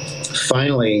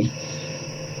finally.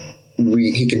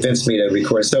 He convinced me to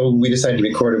record. So we decided to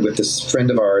record it with this friend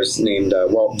of ours named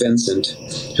Walt Vincent,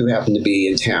 who happened to be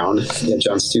in town at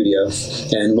John's studio.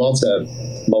 And Walt's a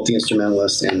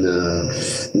multi-instrumentalist and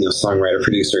songwriter,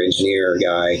 producer, engineer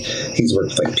guy. He's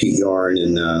worked with Pete Yorn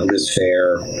and Liz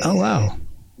Phair. Oh, wow.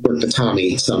 Worked with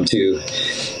Tommy some too.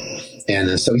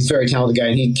 And so he's a very talented guy.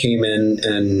 And he came in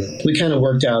and we kind of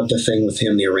worked out the thing with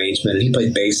him, the arrangement. And he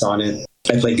played bass on it.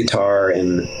 I played guitar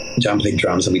and John played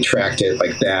drums, and we tracked it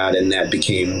like that, and that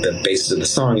became the basis of the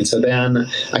song. And so then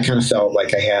I kind of felt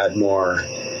like I had more,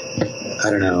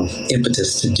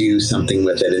 impetus to do something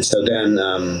with it. And so then,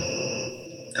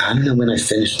 I don't know when I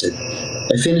finished it.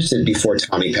 I finished it before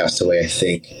Tommy passed away, I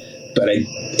think. But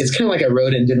it's kind of like I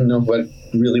wrote it and didn't know what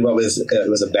it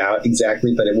was about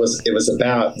exactly, but it was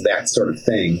about that sort of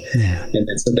thing. Yeah. And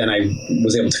then I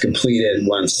was able to complete it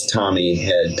once Tommy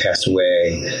had passed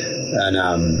away, and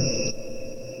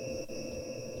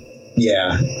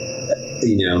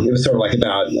it was sort of like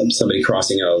about somebody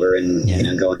crossing over and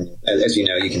going, as you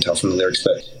can tell from the lyrics,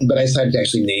 but I decided to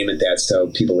actually name it that so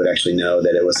people would actually know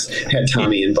that it had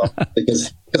Tommy involved,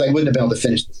 because I wouldn't have been able to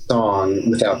finish the song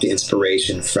without the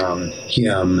inspiration from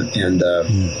him, and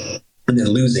then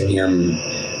losing him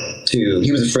too.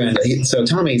 He was a friend. So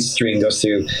Tommy's string goes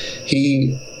through.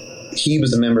 He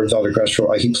was a member of Velvet Crush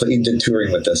for. He did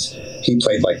touring with us. He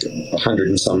played 100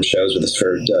 and some shows with us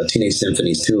for Teenage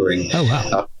Symphony's touring. Oh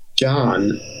wow.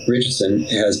 John Richardson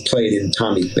has played in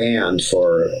Tommy's band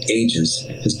for ages.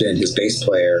 Has been his bass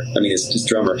player. His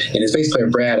drummer, and his bass player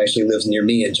Brad actually lives near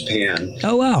me in Japan.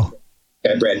 Oh wow.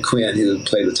 Brad Quinn, who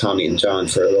played with Tommy and John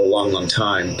for a long, long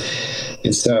time.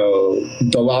 And so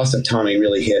the loss of Tommy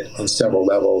really hit on several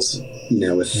levels,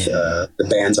 with the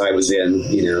bands I was in,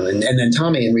 and then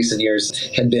Tommy in recent years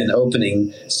had been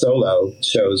opening solo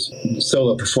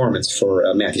performance for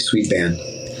Matthew Sweet Band.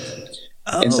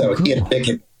 Oh, and so cool. He had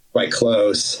been quite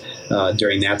close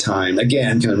during that time.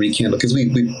 Again, kind of rekindled, because we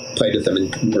played with them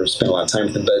and spent a lot of time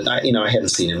with them. But I hadn't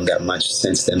seen him that much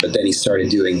since then. But then he started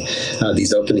doing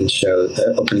these opening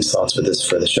slots with us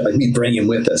for the show. We'd bring him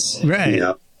with us, right?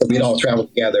 We'd all travel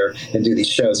together and do these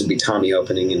shows. It'd be Tommy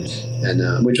opening,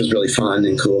 and which was really fun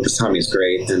and cool, because Tommy's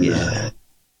great and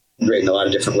great in a lot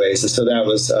of different ways. And so that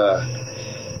was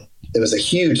it was a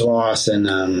huge loss, and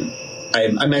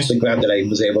I'm actually glad that I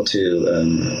was able to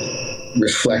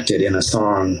reflect it in a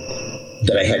song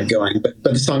that I had going, but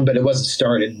it wasn't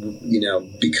started,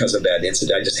 because of that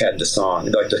incident. I just had the song,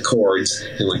 the chords,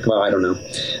 and I don't know.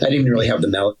 I didn't even really have the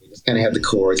melody. I just kind of had the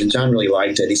chords, and John really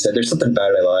liked it. He said, "There's something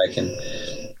about it I like," and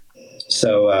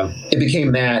so it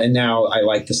became that. And now I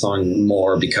like the song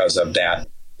more because of that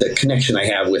the connection I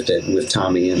have with it, with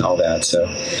Tommy and all that. So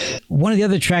one of the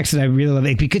other tracks that I really love,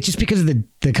 because of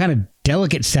the kind of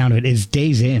delicate sound of it, is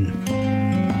Days In.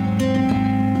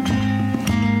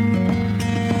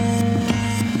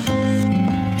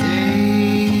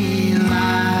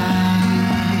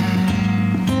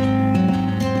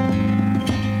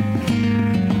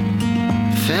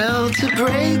 Felt a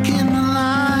break in the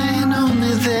line,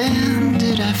 only then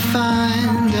did I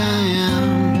find I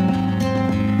am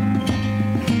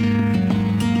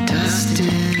dusted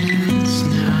in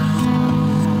snow.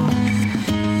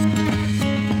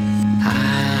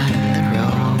 I'm the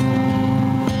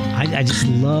road. I just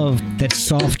love that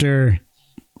softer.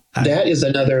 that is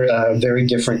another very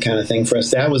different kind of thing for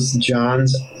us. That was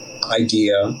John's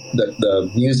idea,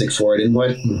 the music for it. And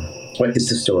what is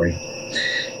the story?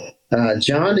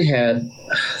 John had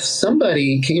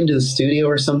somebody came to the studio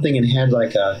or something and had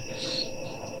like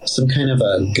some kind of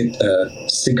a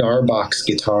cigar box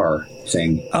guitar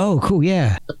thing. Oh, cool.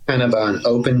 Yeah. Kind of an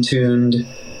open tuned,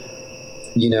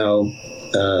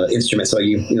 instrument. So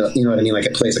you know what I mean? Like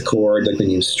it plays a chord, like when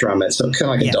you strum it. So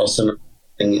kind of like a dulcimer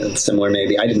thing, similar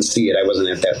maybe. I didn't see it. I wasn't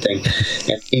at that thing.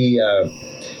 And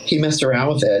he messed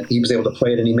around with it. He was able to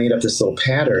play it and he made up this little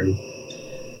pattern.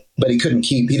 But he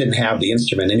didn't have the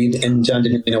instrument, and John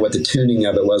didn't know what the tuning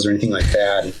of it was or anything like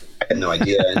that. And I had no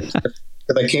idea. And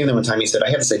I came there one time, he said,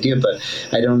 I have this idea, but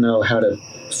I don't know how to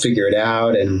figure it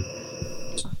out. And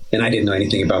I didn't know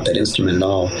anything about that instrument at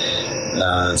all.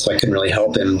 So I couldn't really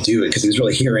help him do it because he was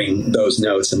really hearing those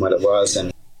notes and what it was.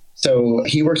 And so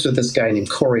he works with this guy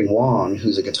named Corey Wong,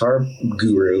 who's a guitar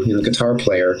guru, guitar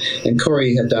player. And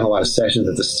Corey had done a lot of sessions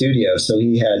at the studio. So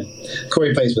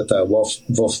Corey plays with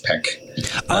Wolfpack.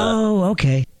 Oh,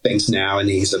 okay. Things now, and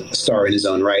he's a star in his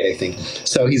own right, I think.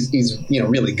 So he's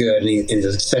really good, and he's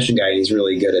a session guy, and he's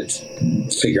really good at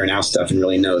figuring out stuff and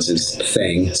really knows his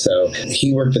thing. So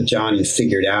he worked with John and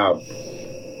figured out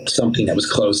something that was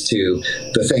close to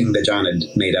the thing that John had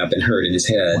made up and heard in his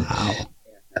head. Wow.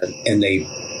 And they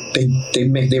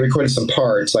recorded some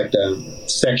parts, like the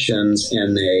sections,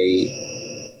 and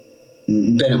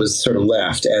then it was sort of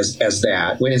left as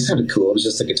that. When it sounded cool, it was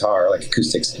just a guitar, like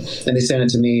acoustics. And they sent it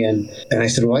to me, and I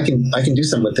said, well, I can do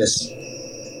something with this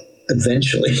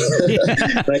eventually.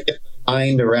 When I get my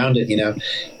mind around it,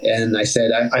 And I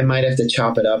said, I might have to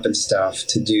chop it up and stuff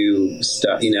to do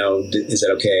stuff, is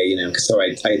that okay? So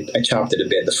I chopped it a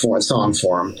bit, the song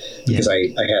form, because I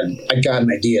got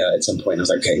an idea at some point. I was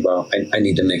like, okay, well, I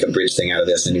need to make a bridge thing out of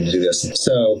this. I need to do this.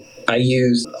 So I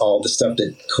used all the stuff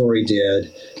that Corey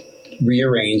did,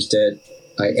 rearranged it.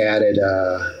 I added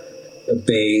a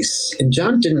bass, and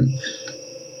John didn't.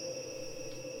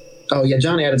 Oh yeah,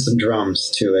 John added some drums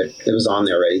to it. It was on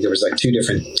there already. There was like 2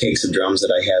 different takes of drums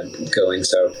that I had going.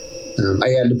 So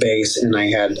I added a bass, and I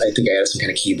think I added some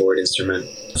kind of keyboard instrument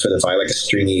for the violin, like a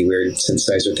stringy weird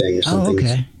synthesizer thing or something. Oh,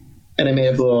 okay. And I made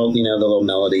up the little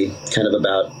melody, kind of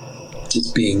about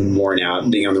just being worn out,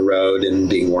 being on the road and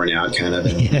being worn out, kind of,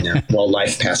 and while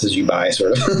life passes you by,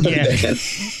 sort of.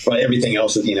 Well, everything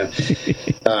else is,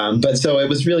 but so it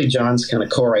was really John's kind of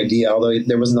core idea, although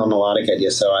there wasn't a melodic idea.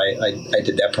 So I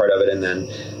did that part of it, and then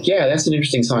that's an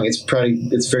interesting song. It's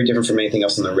very different from anything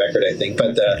else on the record, I think.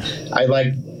 But I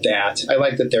like that. I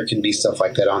like that there can be stuff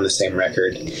like that on the same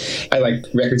record. I like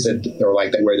records that are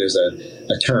like that, where there's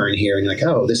a turn here, and you're like,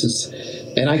 oh, this is.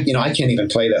 And I can't even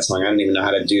play that song. I don't even know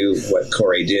how to do what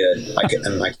Corey did. I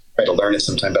try to learn it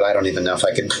sometime, but I don't even know if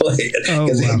I can play it.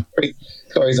 Because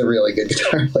Corey's a really good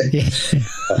guitar player.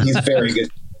 He's very good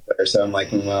player. So I'm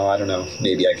like, well, I don't know.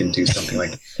 Maybe I can do something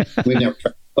like that. We've never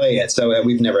tried to play it, so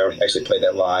we've never actually played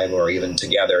that live or even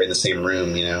together in the same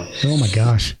room. Oh my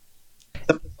gosh.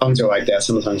 Some of the songs are like that.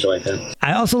 Some of the songs are like that.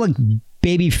 I also like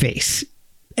Babyface,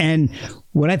 and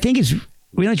what I think is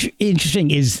really interesting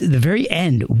is the very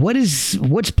end.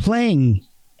 What's playing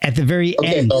at the very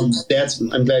end? Well,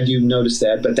 I'm glad you noticed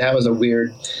that, but that was a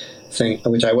weird thing,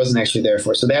 which I wasn't actually there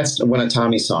for. So that's one of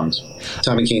Tommy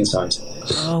Keane's songs.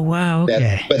 Oh, wow.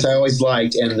 Okay. But I always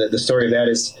liked, and the story of that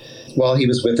is, while he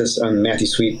was with us on Matthew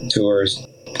Sweet tours,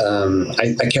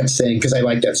 I kept saying, because I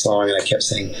liked that song, and I kept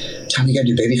saying, Tom, you gotta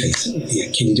do Babyface.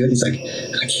 Can you do it? He's like,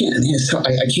 I can't.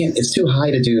 I can't. It's too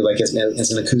high to do as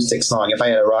an acoustic song. If I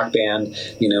had a rock band,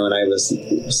 and I was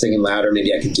singing louder,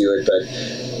 maybe I could do it. But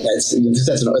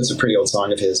it's a pretty old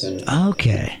song of his. And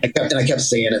okay. I kept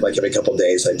saying it like every couple of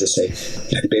days. I'd just say,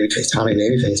 Babyface, Tommy,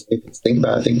 Babyface. Think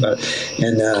about it.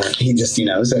 And he just,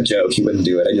 it was a joke. He wouldn't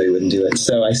do it. I knew he wouldn't do it.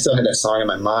 So I still had that song in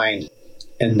my mind.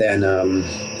 And then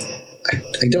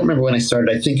I don't remember when I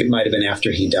started. I think it might have been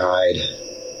after he died.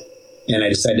 and I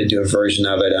decided to do a version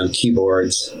of it on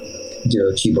keyboards, do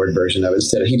a keyboard version of it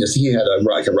instead of he had a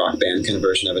rock band kind of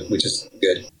version of it, which is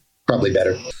good, probably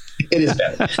better. It is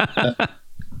better.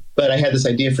 But I had this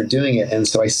idea for doing it, and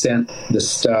so I sent the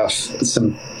stuff,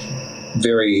 some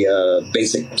very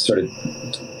basic sort of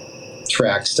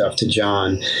track stuff to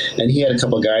John, and he had a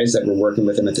couple of guys that were working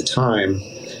with him at the time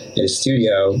in his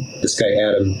studio. This guy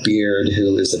Adam Beard,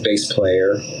 who is a bass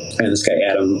player, and this guy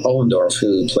Adam Ollendorf,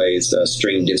 who plays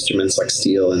stringed instruments like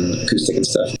steel and acoustic and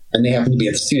stuff. And they happened to be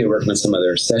at the studio working on some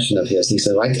other session of his. And he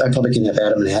said, I probably can have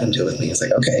Adam do it with me. It's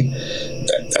like, okay,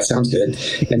 that sounds good.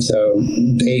 And so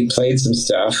they played some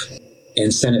stuff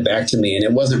and sent it back to me. And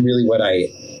it wasn't really what I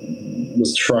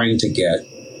was trying to get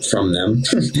from them.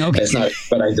 Okay. It's not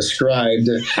what I described,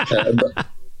 but,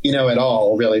 at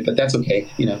all, really. But that's okay,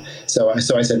 So I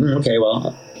said, okay,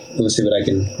 well, let's see what I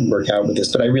can work out with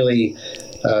this. But I really,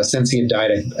 since he had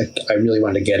died, I really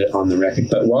wanted to get it on the record.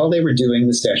 But while they were doing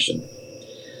the session,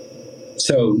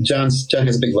 so John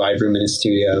has a big live room in his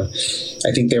studio.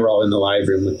 I think they were all in the live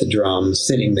room with the drums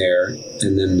sitting there,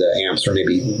 and then the amps were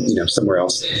maybe, somewhere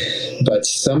else. But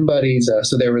somebody's,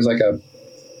 so there was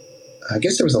I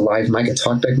guess there was a live mic, a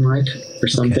talkback mic or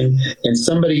something. Okay. And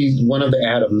one of the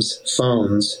Adams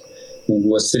phones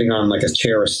was sitting on like a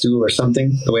chair or stool or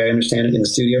something, the way I understand it, in the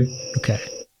studio. Okay.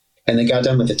 And they got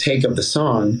done with the take of the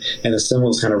song, and the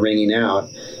cymbals kind of ringing out,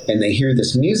 and they hear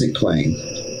this music playing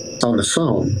on the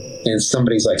phone, and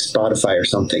somebody's like Spotify or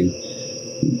something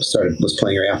was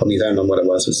playing, or Apple Music, I don't know what it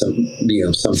was, with some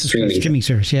streaming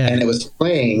service, yeah. And it was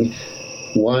playing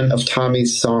one of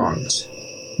Tommy's songs.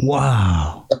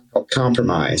 Wow. Called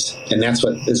Compromise. And that's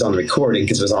what is on the recording,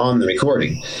 because it was on the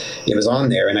recording. It was on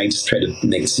there, and I just tried to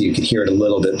make it so you could hear it a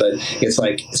little bit. But it's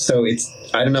like,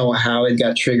 I don't know how it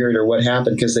got triggered or what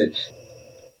happened, because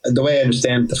the way I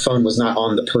understand, the phone was not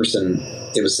on the person.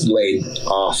 It was laid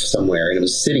off somewhere, and it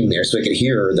was sitting there so I could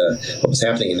hear what was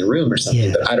happening in the room or something.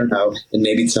 Yeah. But I don't know. And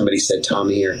maybe somebody said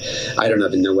Tommy, or I don't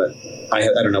even know what, I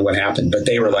don't know what happened, but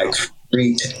they were like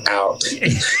freaked out.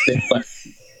 Like,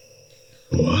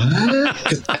 what?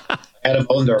 'Cause Adam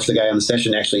Ollendorf, the guy on the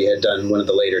session, actually had done one of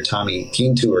the later Tommy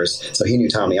Keene tours, so he knew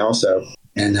Tommy also.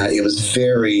 And it was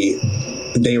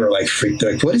they were like freaked.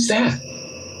 They're like, what is that?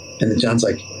 And then John's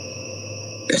like,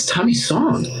 that's Tommy's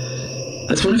song.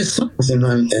 That's one of his songs. And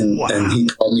he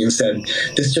called me and said,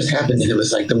 this just happened. And it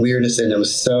was like the weirdest. And it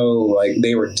was so like,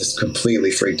 they were just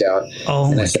completely freaked out. Oh,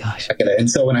 and my I said, gosh. And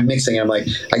so when I'm mixing, I'm like,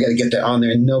 I got to get that on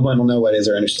there. And no one will know what it is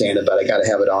or understand it, but I got to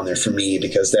have it on there for me,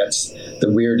 because that's the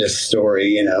weirdest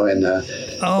story, And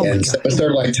so it was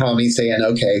sort of like Tommy saying,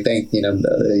 okay,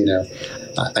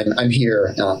 I'm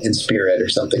here in spirit or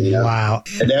something, Wow.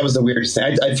 And that was the weirdest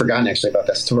thing. I'd forgotten actually about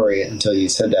that story until you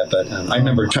said that, but I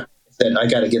remember that I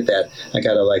got to get that. I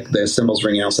got to like the cymbals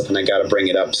ringing out stuff, and I got to bring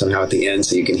it up somehow at the end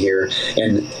so you can hear.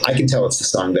 And I can tell it's the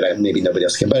song, but maybe nobody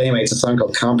else can. But anyway, it's a song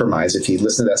called Compromise. If you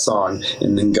listen to that song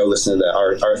and then go listen to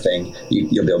our thing,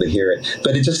 you'll be able to hear it.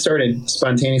 But it just started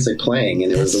spontaneously playing,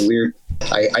 and it was a weird.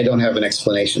 I don't have an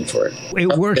explanation for it.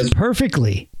 It works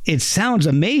perfectly. It sounds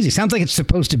amazing. Sounds like it's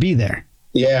supposed to be there.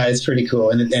 Yeah, it's pretty cool,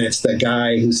 and it's the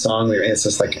guy whose song it's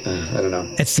just like I don't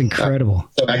know. It's incredible.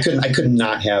 So I could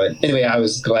not have it. Anyway, I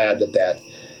was glad that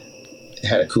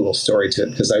had a cool story to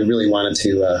it, because I really wanted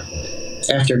to.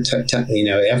 After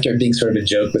being sort of a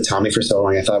joke with Tommy for so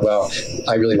long, I thought, well,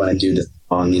 I really want to do this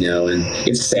song, and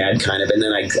it's sad kind of. And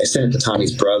then I sent it to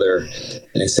Tommy's brother,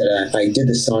 and I said, I did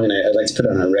this song, and I'd like to put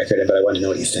it on a record, but I want to know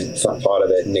what you thought of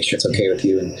it, and make sure it's okay with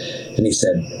you. And he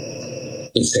said.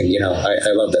 I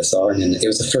love that song, and it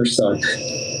was the first song.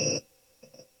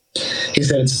 He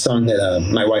said it's a song that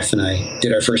my wife and I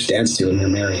did our first dance to when we were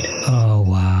married. Oh,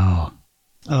 wow.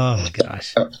 Oh, my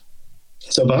gosh.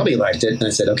 So Bobby liked it, and I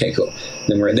said, okay, cool.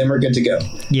 Then we're good to go.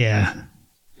 Yeah.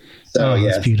 So,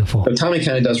 yeah. That's beautiful. But Tommy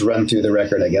kind of does run through the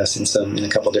record, I guess, in a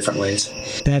couple different ways.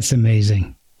 That's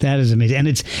amazing. That is amazing. And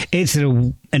it's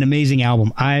an amazing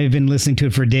album. I've been listening to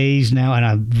it for days now, and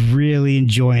I'm really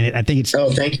enjoying it. I think it's...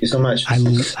 Oh, thank you so much. I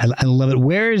love it.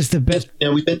 Where is the best...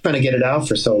 We've been trying to get it out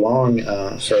for so long.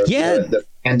 The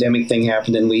pandemic thing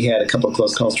happened, and we had a couple of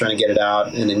close calls trying to get it out,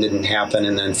 and it didn't happen.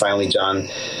 And then finally John,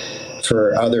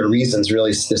 for other reasons, really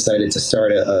decided to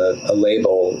start a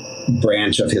label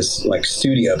branch of his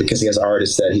studio, because he has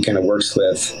artists that he kind of works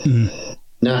with. Mm-hmm.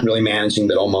 Not really managing,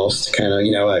 but almost kind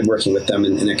of, working with them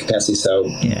in that capacity. So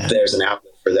there's an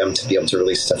outlet for them to be able to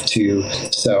release stuff too.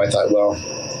 So I thought, well,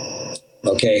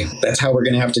 okay, that's how we're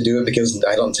going to have to do it because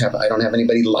I don't have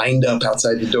anybody lined up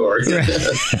outside the door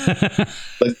to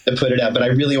put it out. But I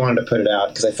really wanted to put it out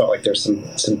because I felt like there's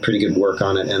some pretty good work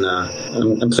on it, and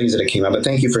I'm pleased that it came out. But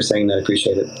thank you for saying that. I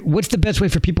appreciate it. What's the best way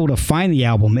for people to find the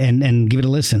album and give it a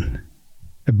listen?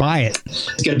 Or buy it?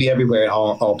 It's going to be everywhere,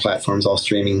 all platforms, all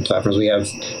streaming platforms. We have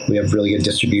really good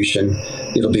distribution.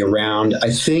 It'll be around. I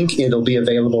think it'll be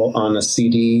available on a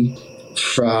CD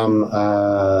from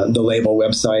the label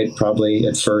website, probably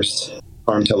at first.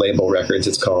 Farm to Label Records,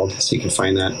 it's called. So you can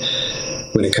find that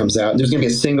when it comes out. There's going to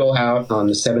be a single out on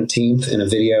the 17th and a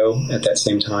video at that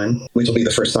same time, which will be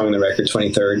the first song on the record,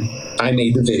 23rd. I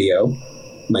made the video.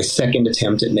 My second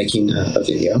attempt at making a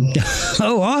video.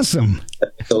 Oh, awesome.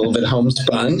 It's a little bit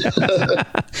homespun.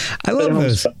 I love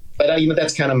those. But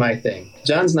that's kind of my thing.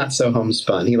 John's not so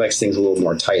homespun. He likes things a little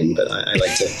more tidy, but I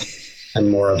like to... I'm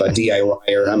more of a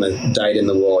DIYer. I'm a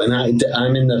dyed-in-the-wool. And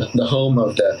I'm in the home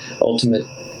of the ultimate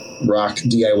rock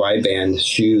DIY band,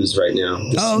 Shoes, right now.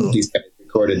 These guys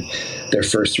recorded their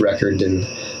first record and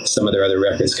some of their other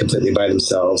records completely by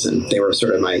themselves, and they were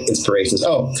sort of my inspirations.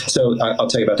 Oh, so I'll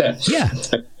tell you about that. Yeah.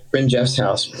 We're in Jeff's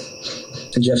house.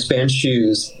 Jeff's band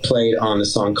Shoes played on the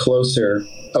song Closer,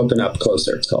 Open Up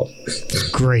Closer, it's called.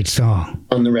 Great song.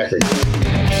 On the record.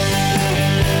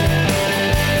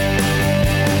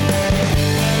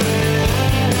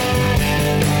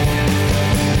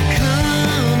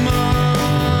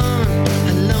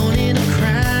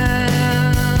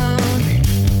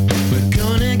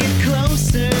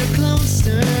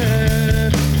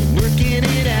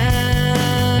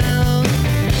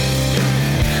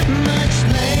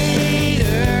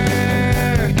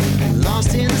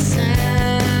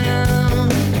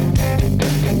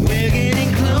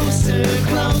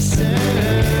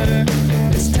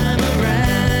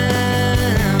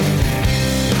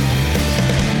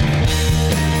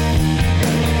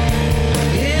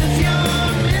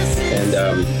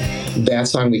 That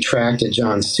song we tracked at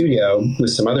John's studio with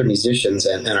some other musicians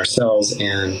and ourselves,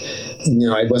 and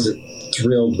I wasn't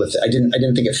thrilled with it. I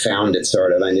didn't think it found it.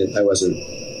 Sort of. I wasn't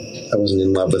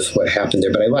in love with what happened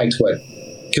there, but I liked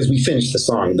because we finished the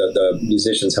song. The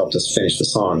musicians helped us finish the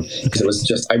song because it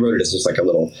was I wrote it as just like a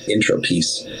little intro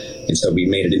piece, and so we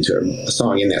made it into a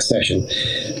song in that session.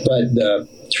 But the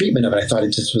treatment of it, I thought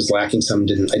it just was lacking some.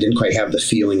 I didn't quite have the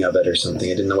feeling of it or something.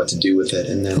 I didn't know what to do with it,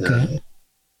 and then.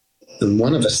 And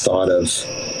one of us thought of,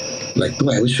 like,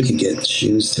 boy, I wish we could get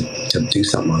Shoes to do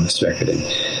something on this record.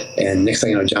 And next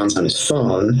thing you know, John's on his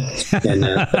phone. And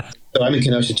so I'm in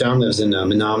Kenosha. John lives in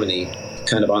Menominee,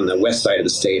 kind of on the west side of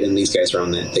the state, and these guys are on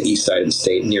the east side of the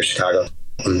state, near Chicago.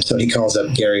 So he calls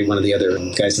up Gary, one of the other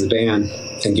guys in the band,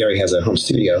 and Gary has a home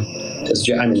studio.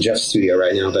 I'm in Jeff's studio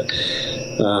right now, but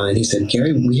and he said,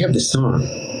 Gary, we have this song,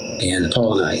 and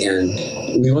Paul and I,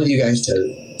 and we want you guys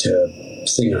to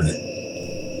sing on it.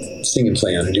 Sing and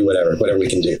play on it, do whatever we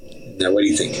can do. Now, what do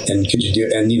you think? And could you do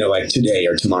it? And, like today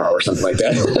or tomorrow or something like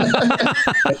that.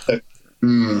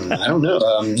 I don't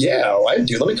know. Yeah, I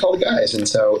do. Let me call the guys. And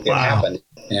so it happened.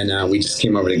 And we just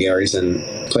came over to Gary's and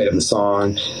played them the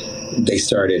song. They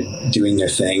started doing their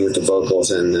thing with the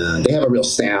vocals, and they have a real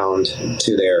sound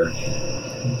to their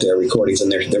recordings,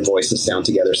 and their voices sound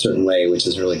together a certain way, which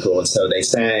is really cool. And so they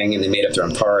sang and they made up their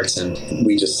own parts, and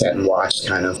we just sat and watched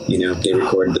kind of, they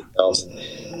recorded themselves.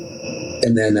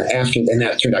 And then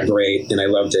that turned out great, and I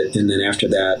loved it. And then after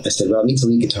that, I said, well, it needs a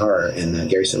lead guitar. And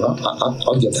Gary said, well,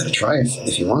 I'll give that a try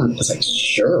if you want. I was like,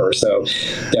 sure. So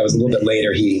that was a little bit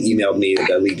later. He emailed me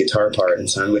the lead guitar part and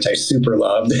song, which I super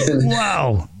loved.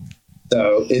 Wow.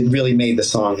 So it really made the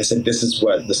song. I said, this is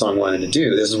what the song wanted to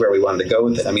do. This is where we wanted to go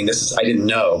with it. I mean, I didn't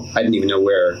know. I didn't even know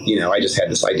where, I just had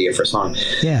this idea for a song.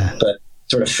 Yeah. But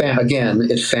sort of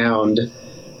it found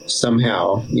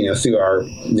somehow, through our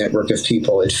network of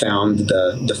people, it found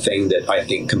the thing that I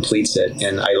think completes it.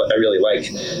 And I really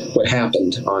like what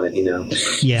happened on it,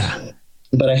 Yeah.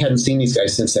 But I hadn't seen these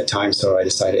guys since that time, so I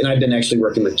decided, and I've been actually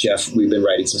working with Jeff. We've been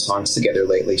writing some songs together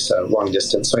lately, so long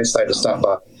distance. So I decided to stop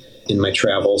by in my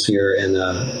travels here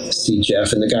and see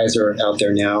Jeff, and the guys are out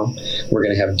there now. We're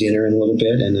going to have dinner in a little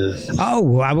bit, and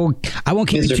I won't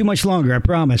keep you too much longer, I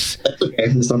promise. That's okay,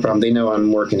 there's no problem. They know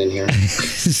I'm working in here.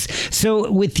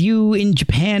 So with you in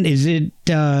Japan, is it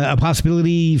a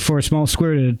possibility for a Small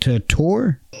Square to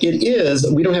tour? It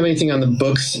is. We don't have anything on the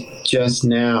books just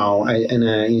now,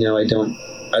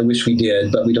 I wish we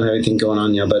did, but we don't have anything going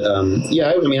on now. But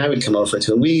I would come over for a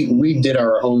tour. We did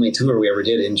our only tour we ever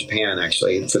did in Japan,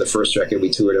 actually. For the first record, we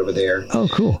toured over there. Oh,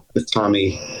 cool. With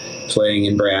Tommy playing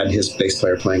and Brad, his bass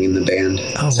player, playing in the band.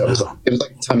 Oh, so wow. it was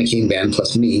like the Tommy King band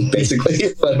plus me, basically,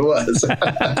 is what it was.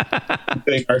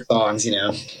 Doing our songs,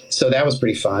 So that was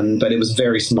pretty fun, but it was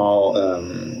very small.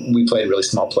 We played really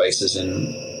small places,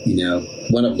 and,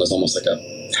 one of them was almost like a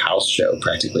house show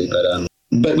practically, but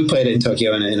we played it in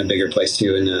Tokyo in a bigger place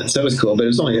too. And so it was cool, but it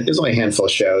was only a handful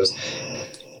of shows.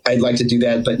 I'd like to do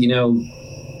that, but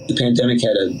the pandemic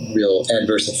had a real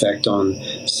adverse effect on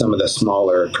some of the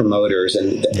smaller promoters,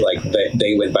 and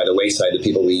they went by the wayside, the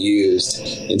people we used.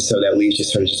 And so that leaves you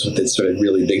just with the sort of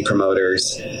really big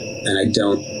promoters. And I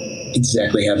don't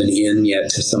exactly have an in yet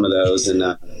to some of those. And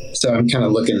so I'm kind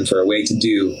of looking for a way to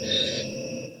do,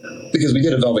 because we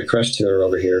did a Velvet Crush tour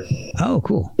over here. Oh,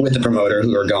 cool. With the promoter,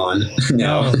 who are gone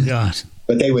now. Oh, God.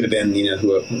 But they would have been,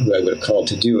 who I would have called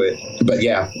to do it. But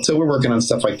yeah, so we're working on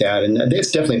stuff like that, and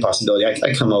it's definitely a possibility.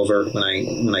 I come over when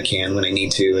I can, when I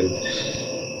need to, and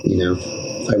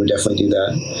I would definitely do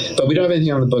that. But we don't have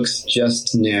anything on the books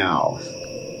just now.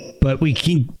 But we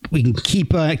can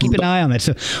keep an eye on that.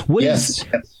 So what is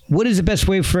the best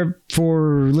way for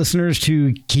listeners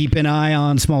to keep an eye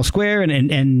on Small Square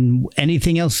and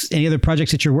anything else, any other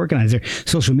projects that you're working on? Is there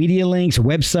social media links, a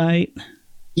website?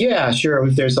 Yeah, sure.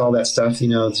 There's all that stuff.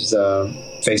 There's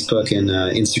Facebook and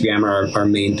Instagram are our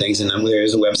main things, and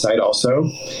there's a website also.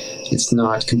 It's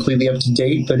not completely up to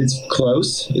date, but it's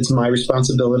close. It's my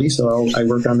responsibility, so I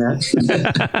work on that.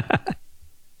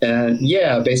 And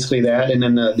yeah, basically that. And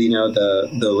then the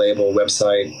label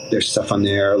website. There's stuff on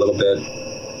there a little bit.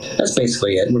 That's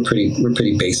basically it. We're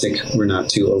pretty basic. We're not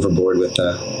too overboard with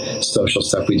the social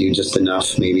stuff. We do just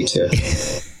enough, maybe to.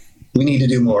 We need to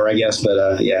do more, I guess,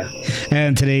 but yeah.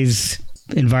 And today's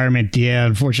environment, yeah,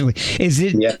 unfortunately. Is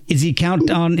the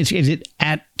account on, is it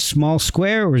at Small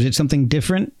Square, or is it something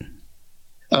different?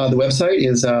 The website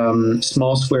is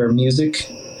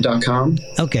smallsquaremusic.com.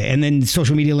 Okay, and then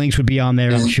social media links would be on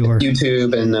there, I'm sure.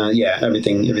 YouTube and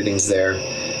everything's there.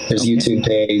 There's a YouTube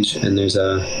page, and there's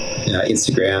a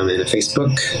Instagram and a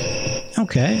Facebook.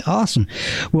 Okay, awesome.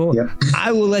 Well,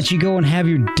 I will let you go and have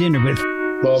your dinner, but...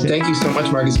 Well, thank you so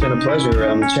much, Mark. It's been a pleasure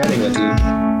chatting with you.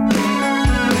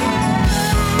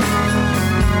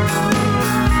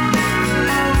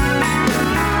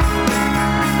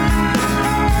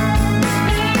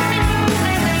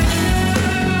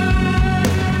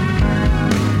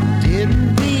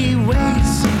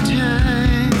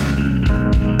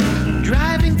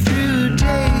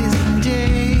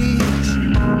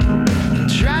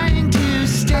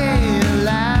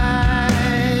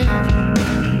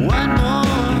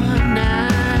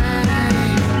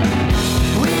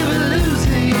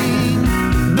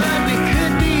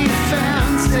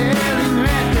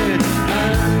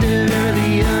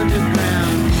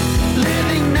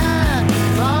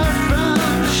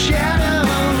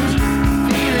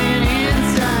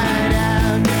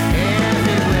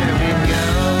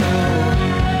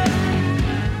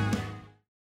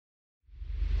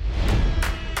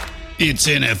 It's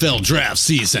NFL draft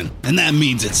season, and that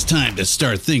means it's time to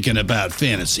start thinking about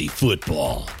fantasy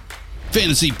football.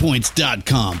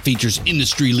 FantasyPoints.com features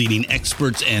industry-leading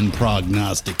experts and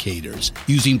prognosticators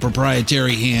using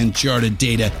proprietary hand-charted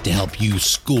data to help you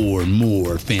score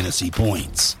more fantasy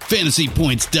points.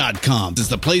 FantasyPoints.com is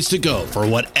the place to go for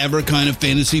whatever kind of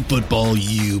fantasy football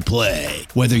you play.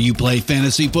 Whether you play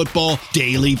fantasy football,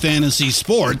 daily fantasy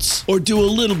sports, or do a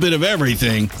little bit of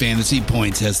everything, Fantasy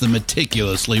Points has the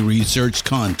meticulously researched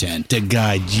content to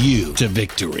guide you to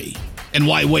victory. And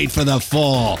why wait for the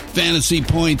fall? Fantasy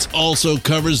Points also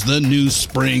covers the new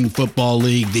spring football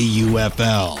league, the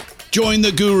UFL. Join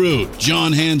the guru,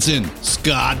 John Hansen,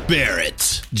 Scott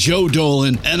Barrett, Joe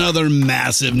Dolan, and other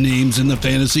massive names in the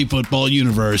fantasy football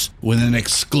universe with an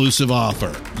exclusive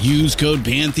offer. Use code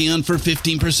Pantheon for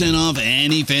 15% off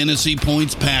any Fantasy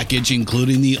Points package,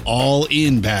 including the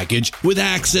all-in package, with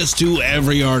access to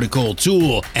every article,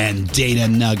 tool, and data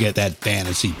nugget that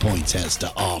Fantasy Points has to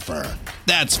offer.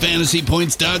 That's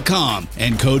FantasyPoints.com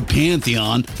and code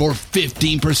Pantheon for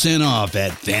 15% off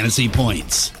at Fantasy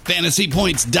Points.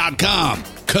 FantasyPoints.com,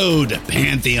 code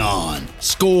Pantheon.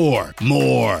 Score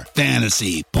more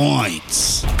fantasy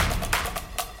points.